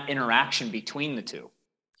on that interaction between the two.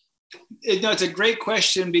 No, it's a great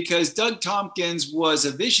question because Doug Tompkins was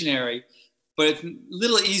a visionary, but it's a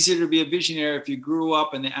little easier to be a visionary if you grew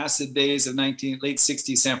up in the acid days of late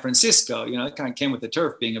 60s San Francisco. You know, it kind of came with the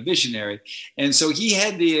turf being a visionary. And so he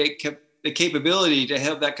had the capability to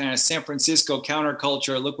have that kind of San Francisco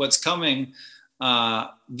counterculture, look what's coming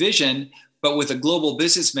vision, but with a global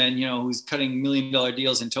businessman, you know, who's cutting $1 million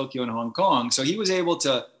deals in Tokyo and Hong Kong. So he was able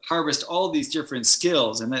to harvest all these different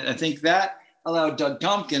skills. And I think that allowed Doug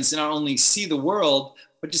Tompkins to not only see the world,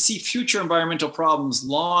 but to see future environmental problems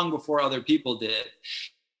long before other people did.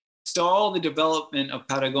 Stall the development of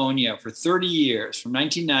Patagonia for 30 years, from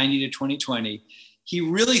 1990 to 2020. He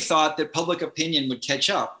really thought that public opinion would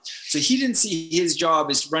catch up. So he didn't see his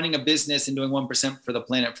job as running a business and doing 1% for the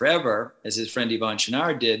planet forever, as his friend Yvon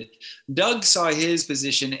Chouinard did. Doug saw his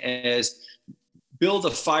position as build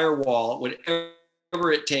a firewall,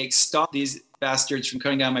 whatever it takes, stop these bastards from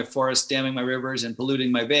cutting down my forests, damming my rivers, and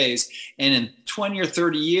polluting my bays. And in 20 or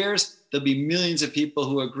 30 years, there'll be millions of people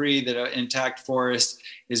who agree that an intact forest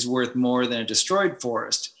is worth more than a destroyed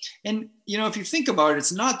forest. And, you know, if you think about it,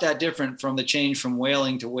 it's not that different from the change from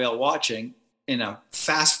whaling to whale watching in a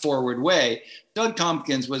fast forward way. Doug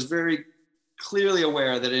Tompkins was very clearly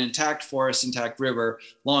aware that an intact forest, intact river,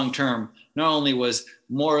 long term, not only was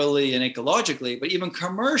morally and ecologically, but even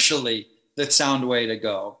commercially the sound way to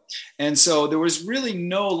go. And so there was really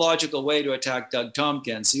no logical way to attack Doug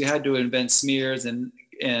Tompkins. So you had to invent smears and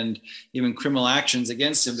even criminal actions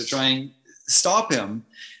against him to try and stop him.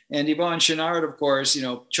 And Yvon Chouinard, of course, you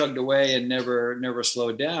know, chugged away and never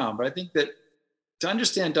slowed down. But I think that to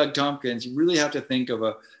understand Doug Tompkins, you really have to think of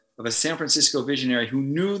a San Francisco visionary who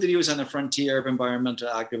knew that he was on the frontier of environmental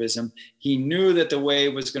activism. He knew that the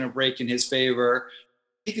wave was going to break in his favor.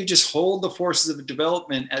 He could just hold the forces of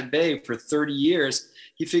development at bay for 30 years.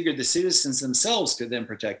 He figured the citizens themselves could then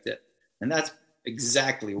protect it. And that's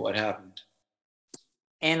exactly what happened.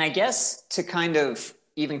 And I guess to kind of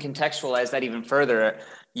even contextualize that even further,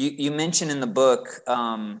 you mentioned in the book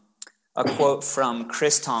a quote from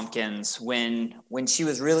Chris Tompkins when she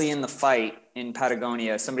was really in the fight in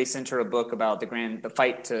Patagonia. Somebody sent her a book about the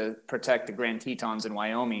fight to protect the Grand Tetons in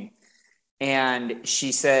Wyoming. And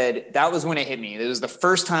she said, that was when it hit me. It was the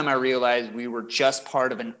first time I realized we were just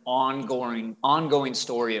part of an ongoing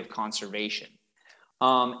story of conservation.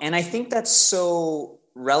 And I think that's so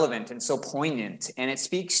relevant and so poignant. And it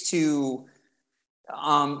speaks to,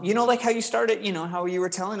 you know, like how you started, you know, how you were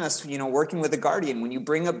telling us, you know, working with The Guardian. When you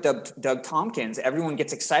bring up Doug Tompkins, everyone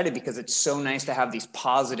gets excited because it's so nice to have these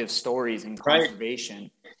positive stories in conservation.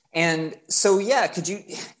 Right. And so, yeah, could you,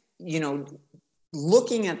 you know,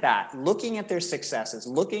 looking at that, looking at their successes,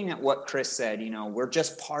 looking at what Chris said, you know, we're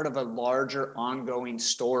just part of a larger ongoing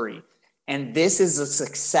story. And this is a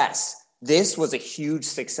success. This was a huge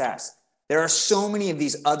success. There are so many of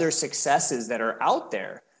these other successes that are out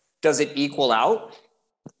there. Does it equal out?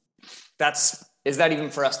 Is that even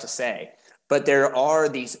for us to say? But there are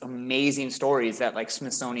these amazing stories that, like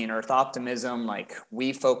Smithsonian Earth Optimism, like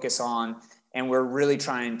we focus on, and we're really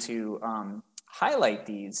trying to highlight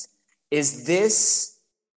these. Is this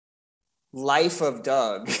life of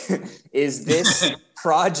Doug, is this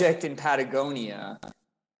project in Patagonia,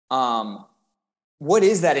 what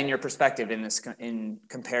is that in your perspective in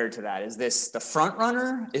compared to that? Is this the front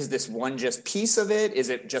runner? Is this one just piece of it? Is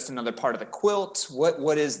it just another part of the quilt?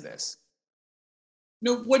 What is this?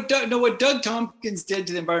 What Doug Tompkins did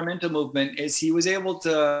to the environmental movement is he was able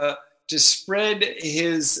to spread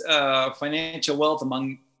his financial wealth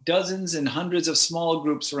among dozens and hundreds of small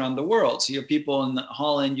groups around the world. So you have people in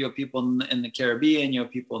Holland, you have people in the Caribbean, you have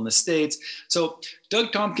people in the States. So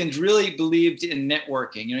Doug Tompkins really believed in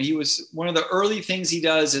networking. You know, he was one of the early things he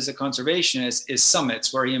does as a conservationist is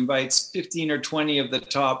summits where he invites 15 or 20 of the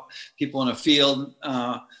top people in a field,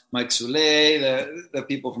 Mike Soulé, the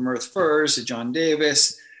people from Earth First, John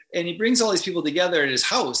Davis, and he brings all these people together at his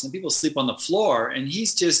house and people sleep on the floor. And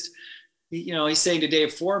he's just, you know, he's saying to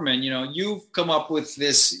Dave Foreman, you know, you've come up with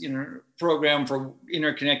this, you know, program for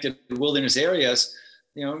interconnected wilderness areas.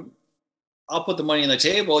 You know, I'll put the money on the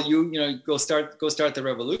table. You know, go start the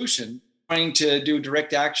revolution. Trying to do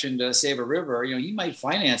direct action to save a river, you know, he might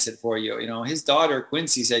finance it for you. You know, his daughter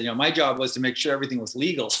Quincy said, you know, my job was to make sure everything was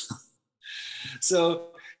legal. So,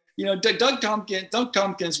 you know, Doug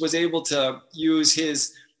Tompkins was able to use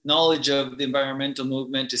his knowledge of the environmental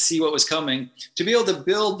movement to see what was coming, to be able to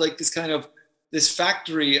build like this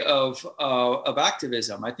factory of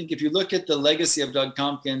activism. I think if you look at the legacy of Doug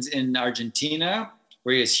Tompkins in Argentina,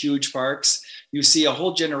 where he has huge parks, you see a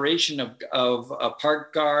whole generation of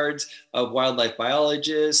park guards, of wildlife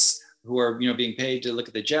biologists who are, you know, being paid to look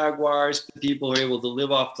at the jaguars, people who are able to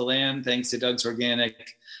live off the land thanks to Doug's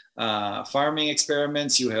organic farming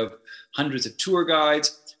experiments. You have hundreds of tour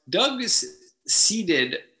guides. Doug has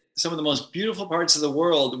seeded some of the most beautiful parts of the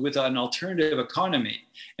world with an alternative economy.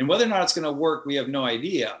 And whether or not it's going to work, we have no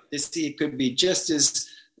idea. It could be just as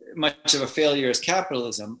much of a failure as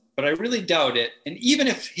capitalism, but I really doubt it. And even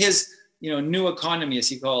if his new economy, as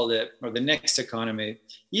he called it, or the next economy,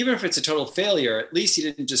 even if it's a total failure, at least he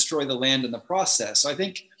didn't destroy the land in the process. So I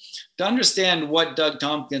think to understand what Doug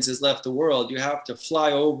Tompkins has left the world, you have to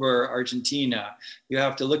fly over Argentina. You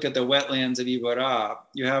have to look at the wetlands of Ibarra.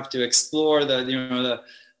 You have to explore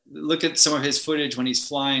look at some of his footage when he's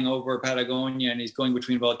flying over Patagonia and he's going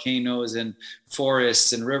between volcanoes and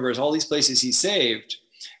forests and rivers, all these places he saved.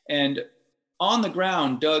 And on the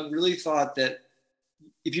ground, Doug really thought that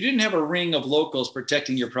if you didn't have a ring of locals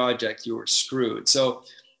protecting your project, you were screwed. So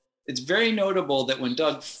it's very notable that when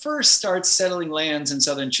Doug first starts settling lands in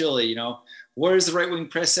southern Chile, what does the right-wing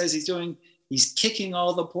press says he's doing? He's kicking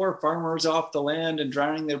all the poor farmers off the land and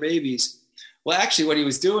drowning their babies. Well, actually, what he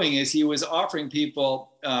was doing is he was offering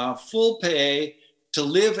people full pay to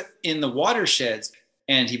live in the watersheds,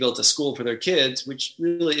 and he built a school for their kids, which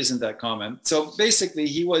really isn't that common. So basically,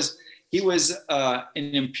 he was an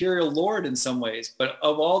imperial lord in some ways, but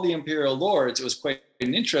of all the imperial lords, it was quite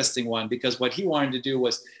an interesting one because what he wanted to do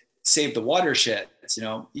was save the watersheds.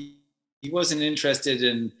 He wasn't interested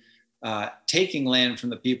in taking land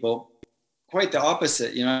from the people. Quite the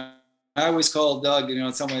opposite. I always call Doug,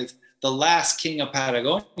 in some ways, the last king of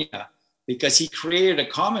Patagonia, because he created a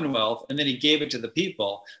commonwealth and then he gave it to the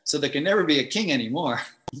people. So there can never be a king anymore.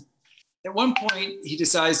 At one point, he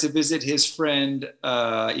decides to visit his friend,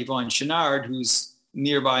 Yvon Chouinard, who's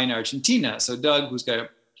nearby in Argentina. So Doug, who's got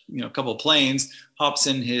a couple of planes, hops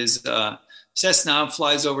in his Cessna,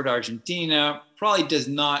 flies over to Argentina, probably does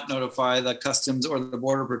not notify the customs or the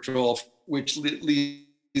border patrol, which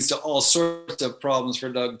leads to all sorts of problems for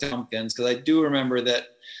Doug Tompkins. Because I do remember that,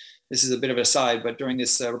 this is a bit of a side, but during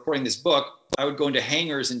this reporting this book, I would go into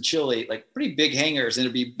hangars in Chile, like pretty big hangars, and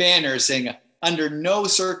it'd be banners saying, under no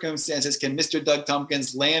circumstances can Mr. Doug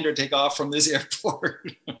Tompkins land or take off from this airport.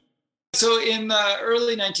 So in the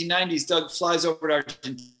early 1990s, Doug flies over to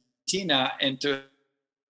Argentina and to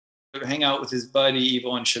hang out with his buddy,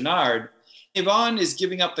 Yvon Chouinard. Yvon is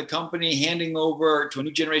giving up the company, handing over to a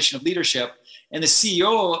new generation of leadership. And the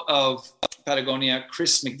CEO of Patagonia,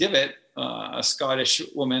 Chris McDivitt, a Scottish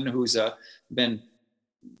woman who's been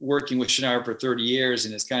working with Chouinard for 30 years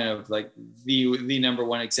and is kind of like the number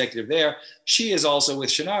one executive there. She is also with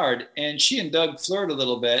Chouinard, and she and Doug flirt a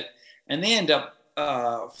little bit, and they end up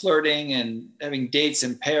flirting and having dates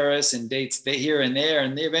in Paris and dates here and there,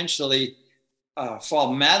 and they eventually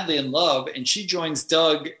fall madly in love, and she joins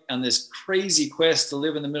Doug on this crazy quest to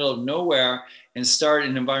live in the middle of nowhere and start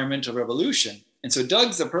an environmental revolution. And so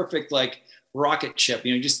Doug's the perfect rocket ship,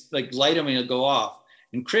 just light him and he'll go off.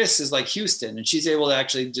 And Chris is like Houston, and she's able to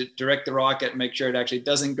actually direct the rocket and make sure it actually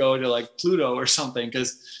doesn't go to Pluto or something.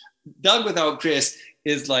 Because Doug without Chris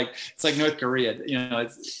is it's like North Korea.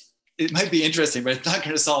 It might be interesting, but it's not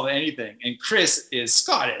going to solve anything. And Chris is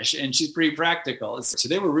Scottish, and she's pretty practical. So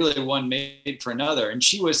they were really one made for another. And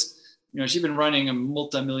she was, she'd been running a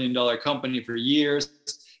multi-million-dollar company for years.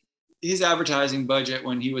 His advertising budget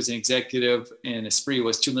when he was an executive in Esprit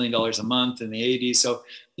was $2 million a month in the 80s. So,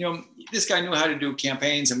 this guy knew how to do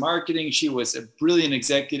campaigns and marketing. She was a brilliant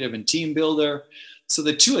executive and team builder. So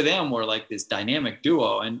the two of them were like this dynamic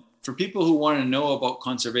duo. And for people who want to know about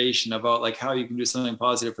conservation, about how you can do something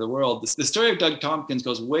positive for the world, the story of Doug Tompkins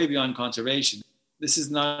goes way beyond conservation. This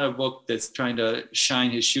is not a book that's trying to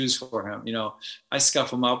shine his shoes for him. I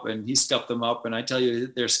scuff them up and he scuffed them up, and I tell you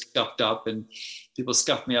they're scuffed up, and people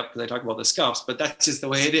scuff me up because I talk about the scuffs, but that's just the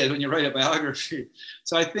way it is when you write a biography.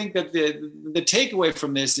 So I think that the takeaway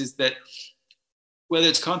from this is that whether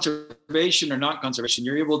it's conservation or not conservation,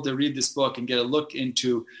 you're able to read this book and get a look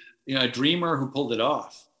into a dreamer who pulled it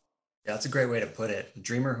off. Yeah, that's a great way to put it. A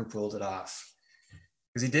dreamer who pulled it off.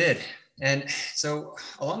 Because he did. And so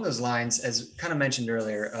along those lines, as kind of mentioned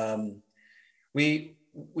earlier, we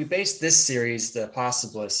based this series, The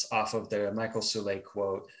Possibilists, off of the Michael Soule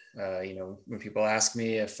quote. When people ask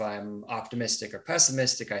me if I'm optimistic or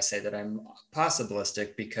pessimistic, I say that I'm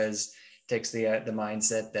possibilistic, because it takes the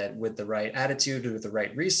mindset that with the right attitude, with the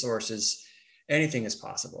right resources, anything is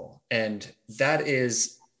possible. And that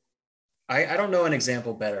is, I don't know an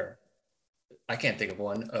example better. I can't think of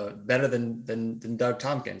one better than Doug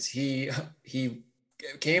Tompkins. He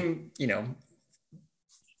came,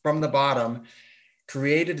 from the bottom,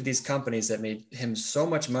 created these companies that made him so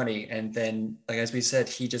much money. And then, as we said,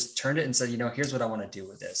 he just turned it and said, here's what I want to do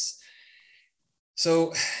with this.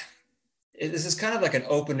 So this is kind of like an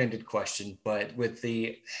open-ended question, but with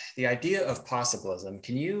the idea of possibilism,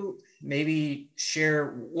 can you maybe share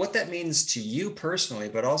what that means to you personally,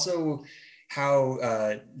 but also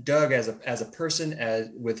how Doug as a person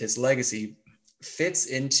with his legacy fits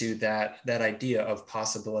into that idea of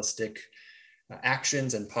possibilistic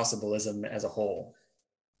actions and possibilism as a whole?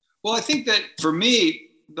 Well, I think that for me,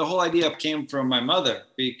 the whole idea came from my mother,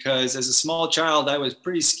 because as a small child, I was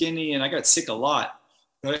pretty skinny and I got sick a lot.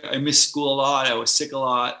 I missed school a lot. I was sick a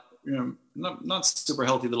lot, not super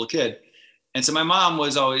healthy little kid. And so my mom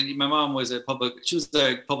was a public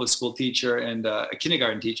school teacher and a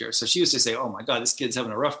kindergarten teacher. So she used to say, "Oh my God, this kid's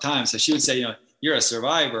having a rough time." So she would say, "You're a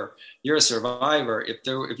survivor. You're a survivor.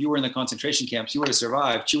 If you were in the concentration camps, you would have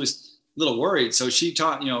survived." She was a little worried. So she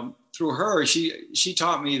taught, through her, she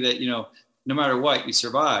taught me that, no matter what, you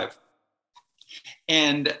survive.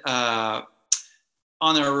 And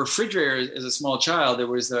on our refrigerator as a small child, there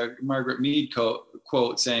was a Margaret Mead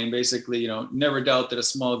quote saying basically, never doubt that a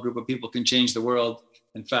small group of people can change the world.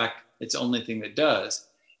 In fact, it's the only thing that does.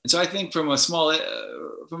 And so I think from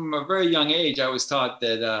a very young age, I was taught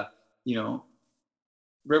that,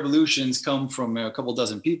 revolutions come from a couple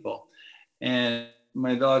dozen people. And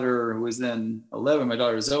my daughter, who was then 11, my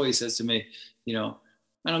daughter Zoe, says to me,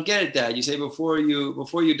 "I don't get it, Dad. You say before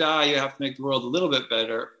you die, you have to make the world a little bit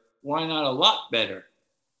better. Why not a lot better?"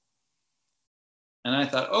 And I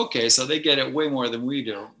thought, okay, so they get it way more than we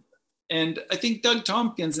do. And I think Doug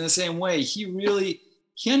Tompkins, in the same way, he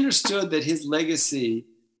understood that his legacy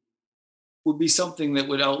would be something that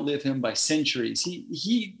would outlive him by centuries.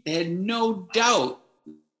 He had no doubt,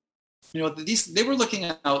 they were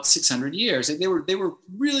looking out 600 years. They were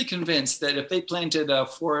really convinced that if they planted a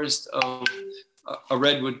forest of a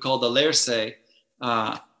redwood called the Lierse,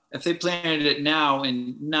 if they planted it now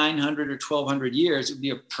in 900 or 1200 years, it would be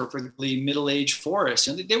a perfectly middle-aged forest.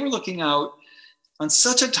 And they were looking out on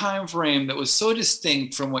such a time frame that was so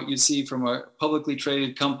distinct from what you see from a publicly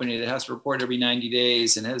traded company that has to report every 90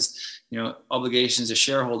 days and has, obligations to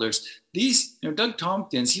shareholders. Doug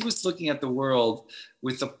Tompkins, he was looking at the world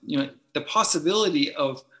with the possibility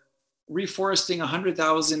of reforesting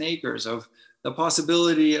 100,000 acres, of the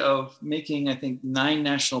possibility of making, I think, 9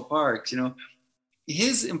 national parks.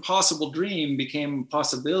 His impossible dream became a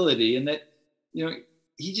possibility, and that,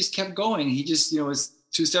 he just kept going. He just, was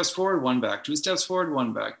 2 steps forward, 1 back, 2 steps forward,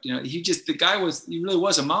 1 back. He really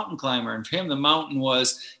was a mountain climber. And for him, the mountain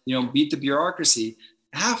was, beat the bureaucracy.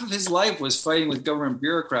 Half of his life was fighting with government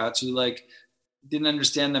bureaucrats who didn't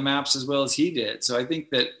understand the maps as well as he did. So I think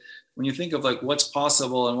that when you think of what's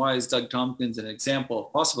possible and why is Doug Tompkins an example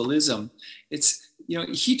of possibilism, it's,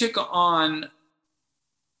 he took on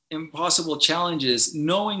impossible challenges,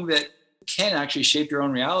 knowing that you can actually shape your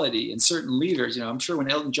own reality. And certain leaders, I'm sure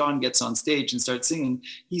when Elton John gets on stage and starts singing,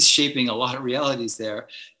 he's shaping a lot of realities there,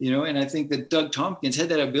 and I think that Doug Tompkins had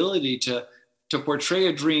that ability to portray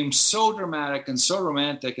a dream so dramatic and so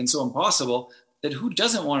romantic and so impossible that who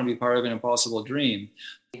doesn't want to be part of an impossible dream?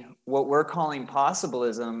 What we're calling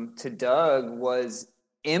possibilism to Doug was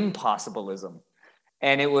impossibilism.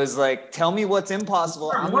 And it was tell me what's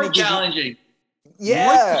impossible. More challenging.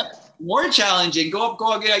 Yeah. More challenging. Go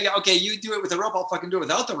up. Yeah. Okay, you do it with the rope. I'll fucking do it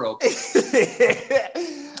without the rope.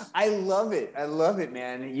 I love it,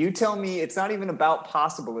 man. You tell me it's not even about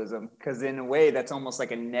possibilism, because in a way that's almost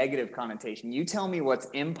like a negative connotation. You tell me what's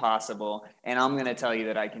impossible, and I'm going to tell you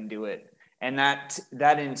that I can do it. And that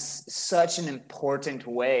in such an important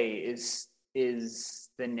way is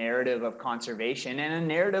the narrative of conservation, and a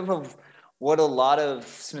narrative of what a lot of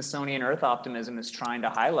Smithsonian Earth optimism is trying to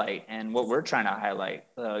highlight, and what we're trying to highlight.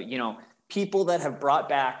 People that have brought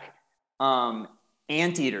back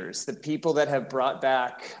anteaters, the people that have brought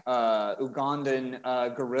back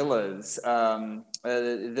Ugandan gorillas.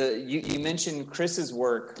 You mentioned Chris's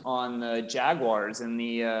work on the jaguars in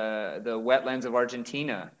the wetlands of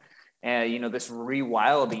Argentina. This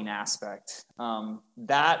rewilding aspect,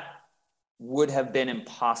 that would have been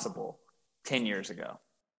impossible 10 years ago,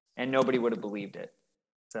 and nobody would have believed it.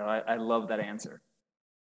 So I love that answer.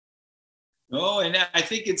 Oh, and I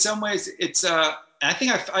think in some ways it's, I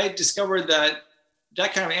think I discovered that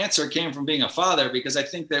kind of answer came from being a father, because I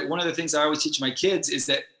think that one of the things I always teach my kids is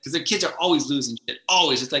that, because their kids are always losing shit,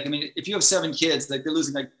 always. It's if you have 7 kids, they're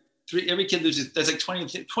losing 3, every kid loses, that's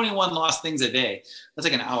 21 lost things a day. That's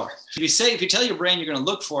an hour. If you tell your brain you're going to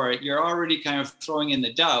look for it, you're already kind of throwing in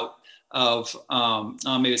the doubt of,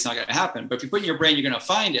 maybe it's not going to happen. But if you put in your brain, you're going to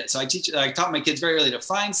find it. So I taught my kids very early to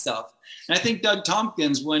find stuff. And I think Doug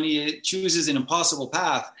Tompkins, when he chooses an impossible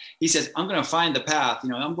path, he says, I'm going to find the path.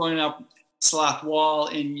 I'm going up Sloth Wall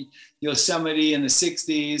in Yosemite in the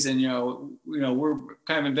 60s. And, we're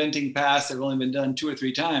kind of inventing paths that have only been done 2 or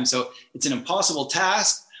 3 times. So it's an impossible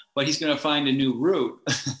task, but he's going to find a new route.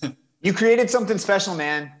 You created something special,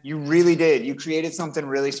 man. You really did. You created something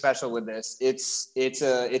really special with this. It's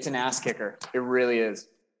an ass kicker. It really is.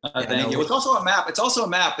 Thank you. It's also a map. It's also a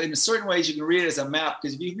map. In certain ways, you can read it as a map,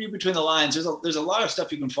 because if you read between the lines, there's a lot of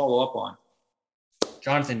stuff you can follow up on.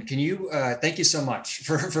 Jonathan, can you thank you so much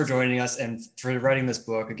for joining us and for writing this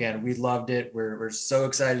book. Again, we loved it. We're so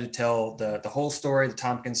excited to tell the whole story, the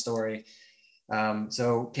Tompkins story.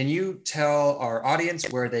 So can you tell our audience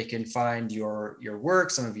where they can find your work,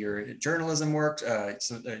 some of your journalism work,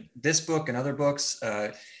 this book and other books?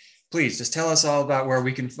 Please just tell us all about where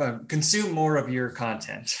we can consume more of your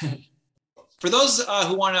content. For those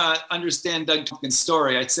who want to understand Doug Tompkins'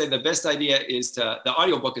 story, I'd say the best idea is the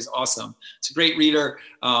audiobook is awesome. It's a great reader.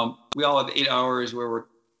 We all have 8 hours where we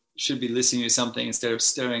should be listening to something instead of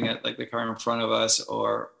staring at like the car in front of us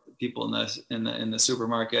or people in the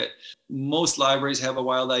supermarket. Most libraries have a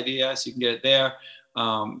Wild Idea, so you can get it there.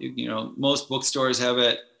 Most bookstores have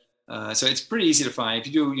it. So it's pretty easy to find. If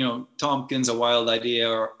you do, Tompkins, A Wild Idea,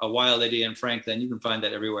 or A Wild Idea in Franklin, you can find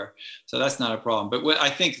that everywhere. So that's not a problem. But what I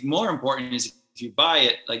think more important is if you buy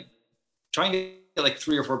it, like try and get like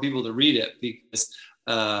 3 or 4 people to read it, because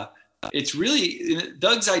it's really,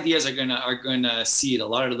 Doug's ideas are gonna seed a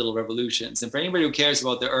lot of little revolutions. And for anybody who cares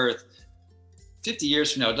about the earth, 50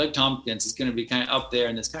 years from now, Doug Tompkins is going to be kind of up there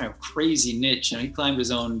in this kind of crazy niche. He climbed his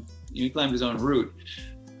own route.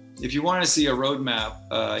 If you want to see a roadmap,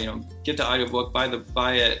 get the audiobook, buy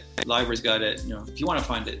it. Library's got it. If you want to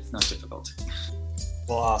find it, it's not difficult.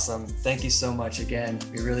 Well, awesome. Thank you so much again.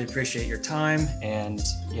 We really appreciate your time and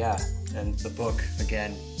the book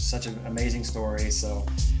again. Such an amazing story. So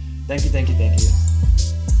thank you.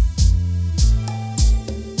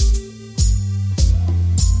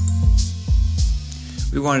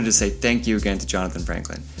 We wanted to say thank you again to Jonathan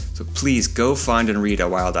Franklin. So please go find and read A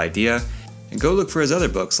Wild Idea, and go look for his other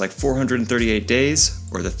books like 438 Days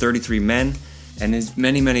or The 33 Men, and his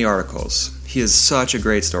many, many articles. He is such a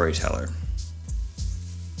great storyteller.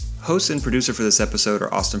 Host and producer for this episode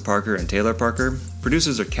are Austin Parker and Taylor Parker.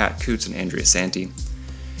 Producers are Kat Coots and Andrea Santi.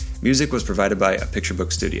 Music was provided by A Picture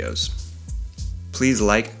Book Studios. Please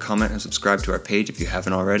like, comment, and subscribe to our page if you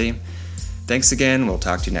haven't already. Thanks again. We'll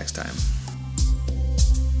talk to you next time.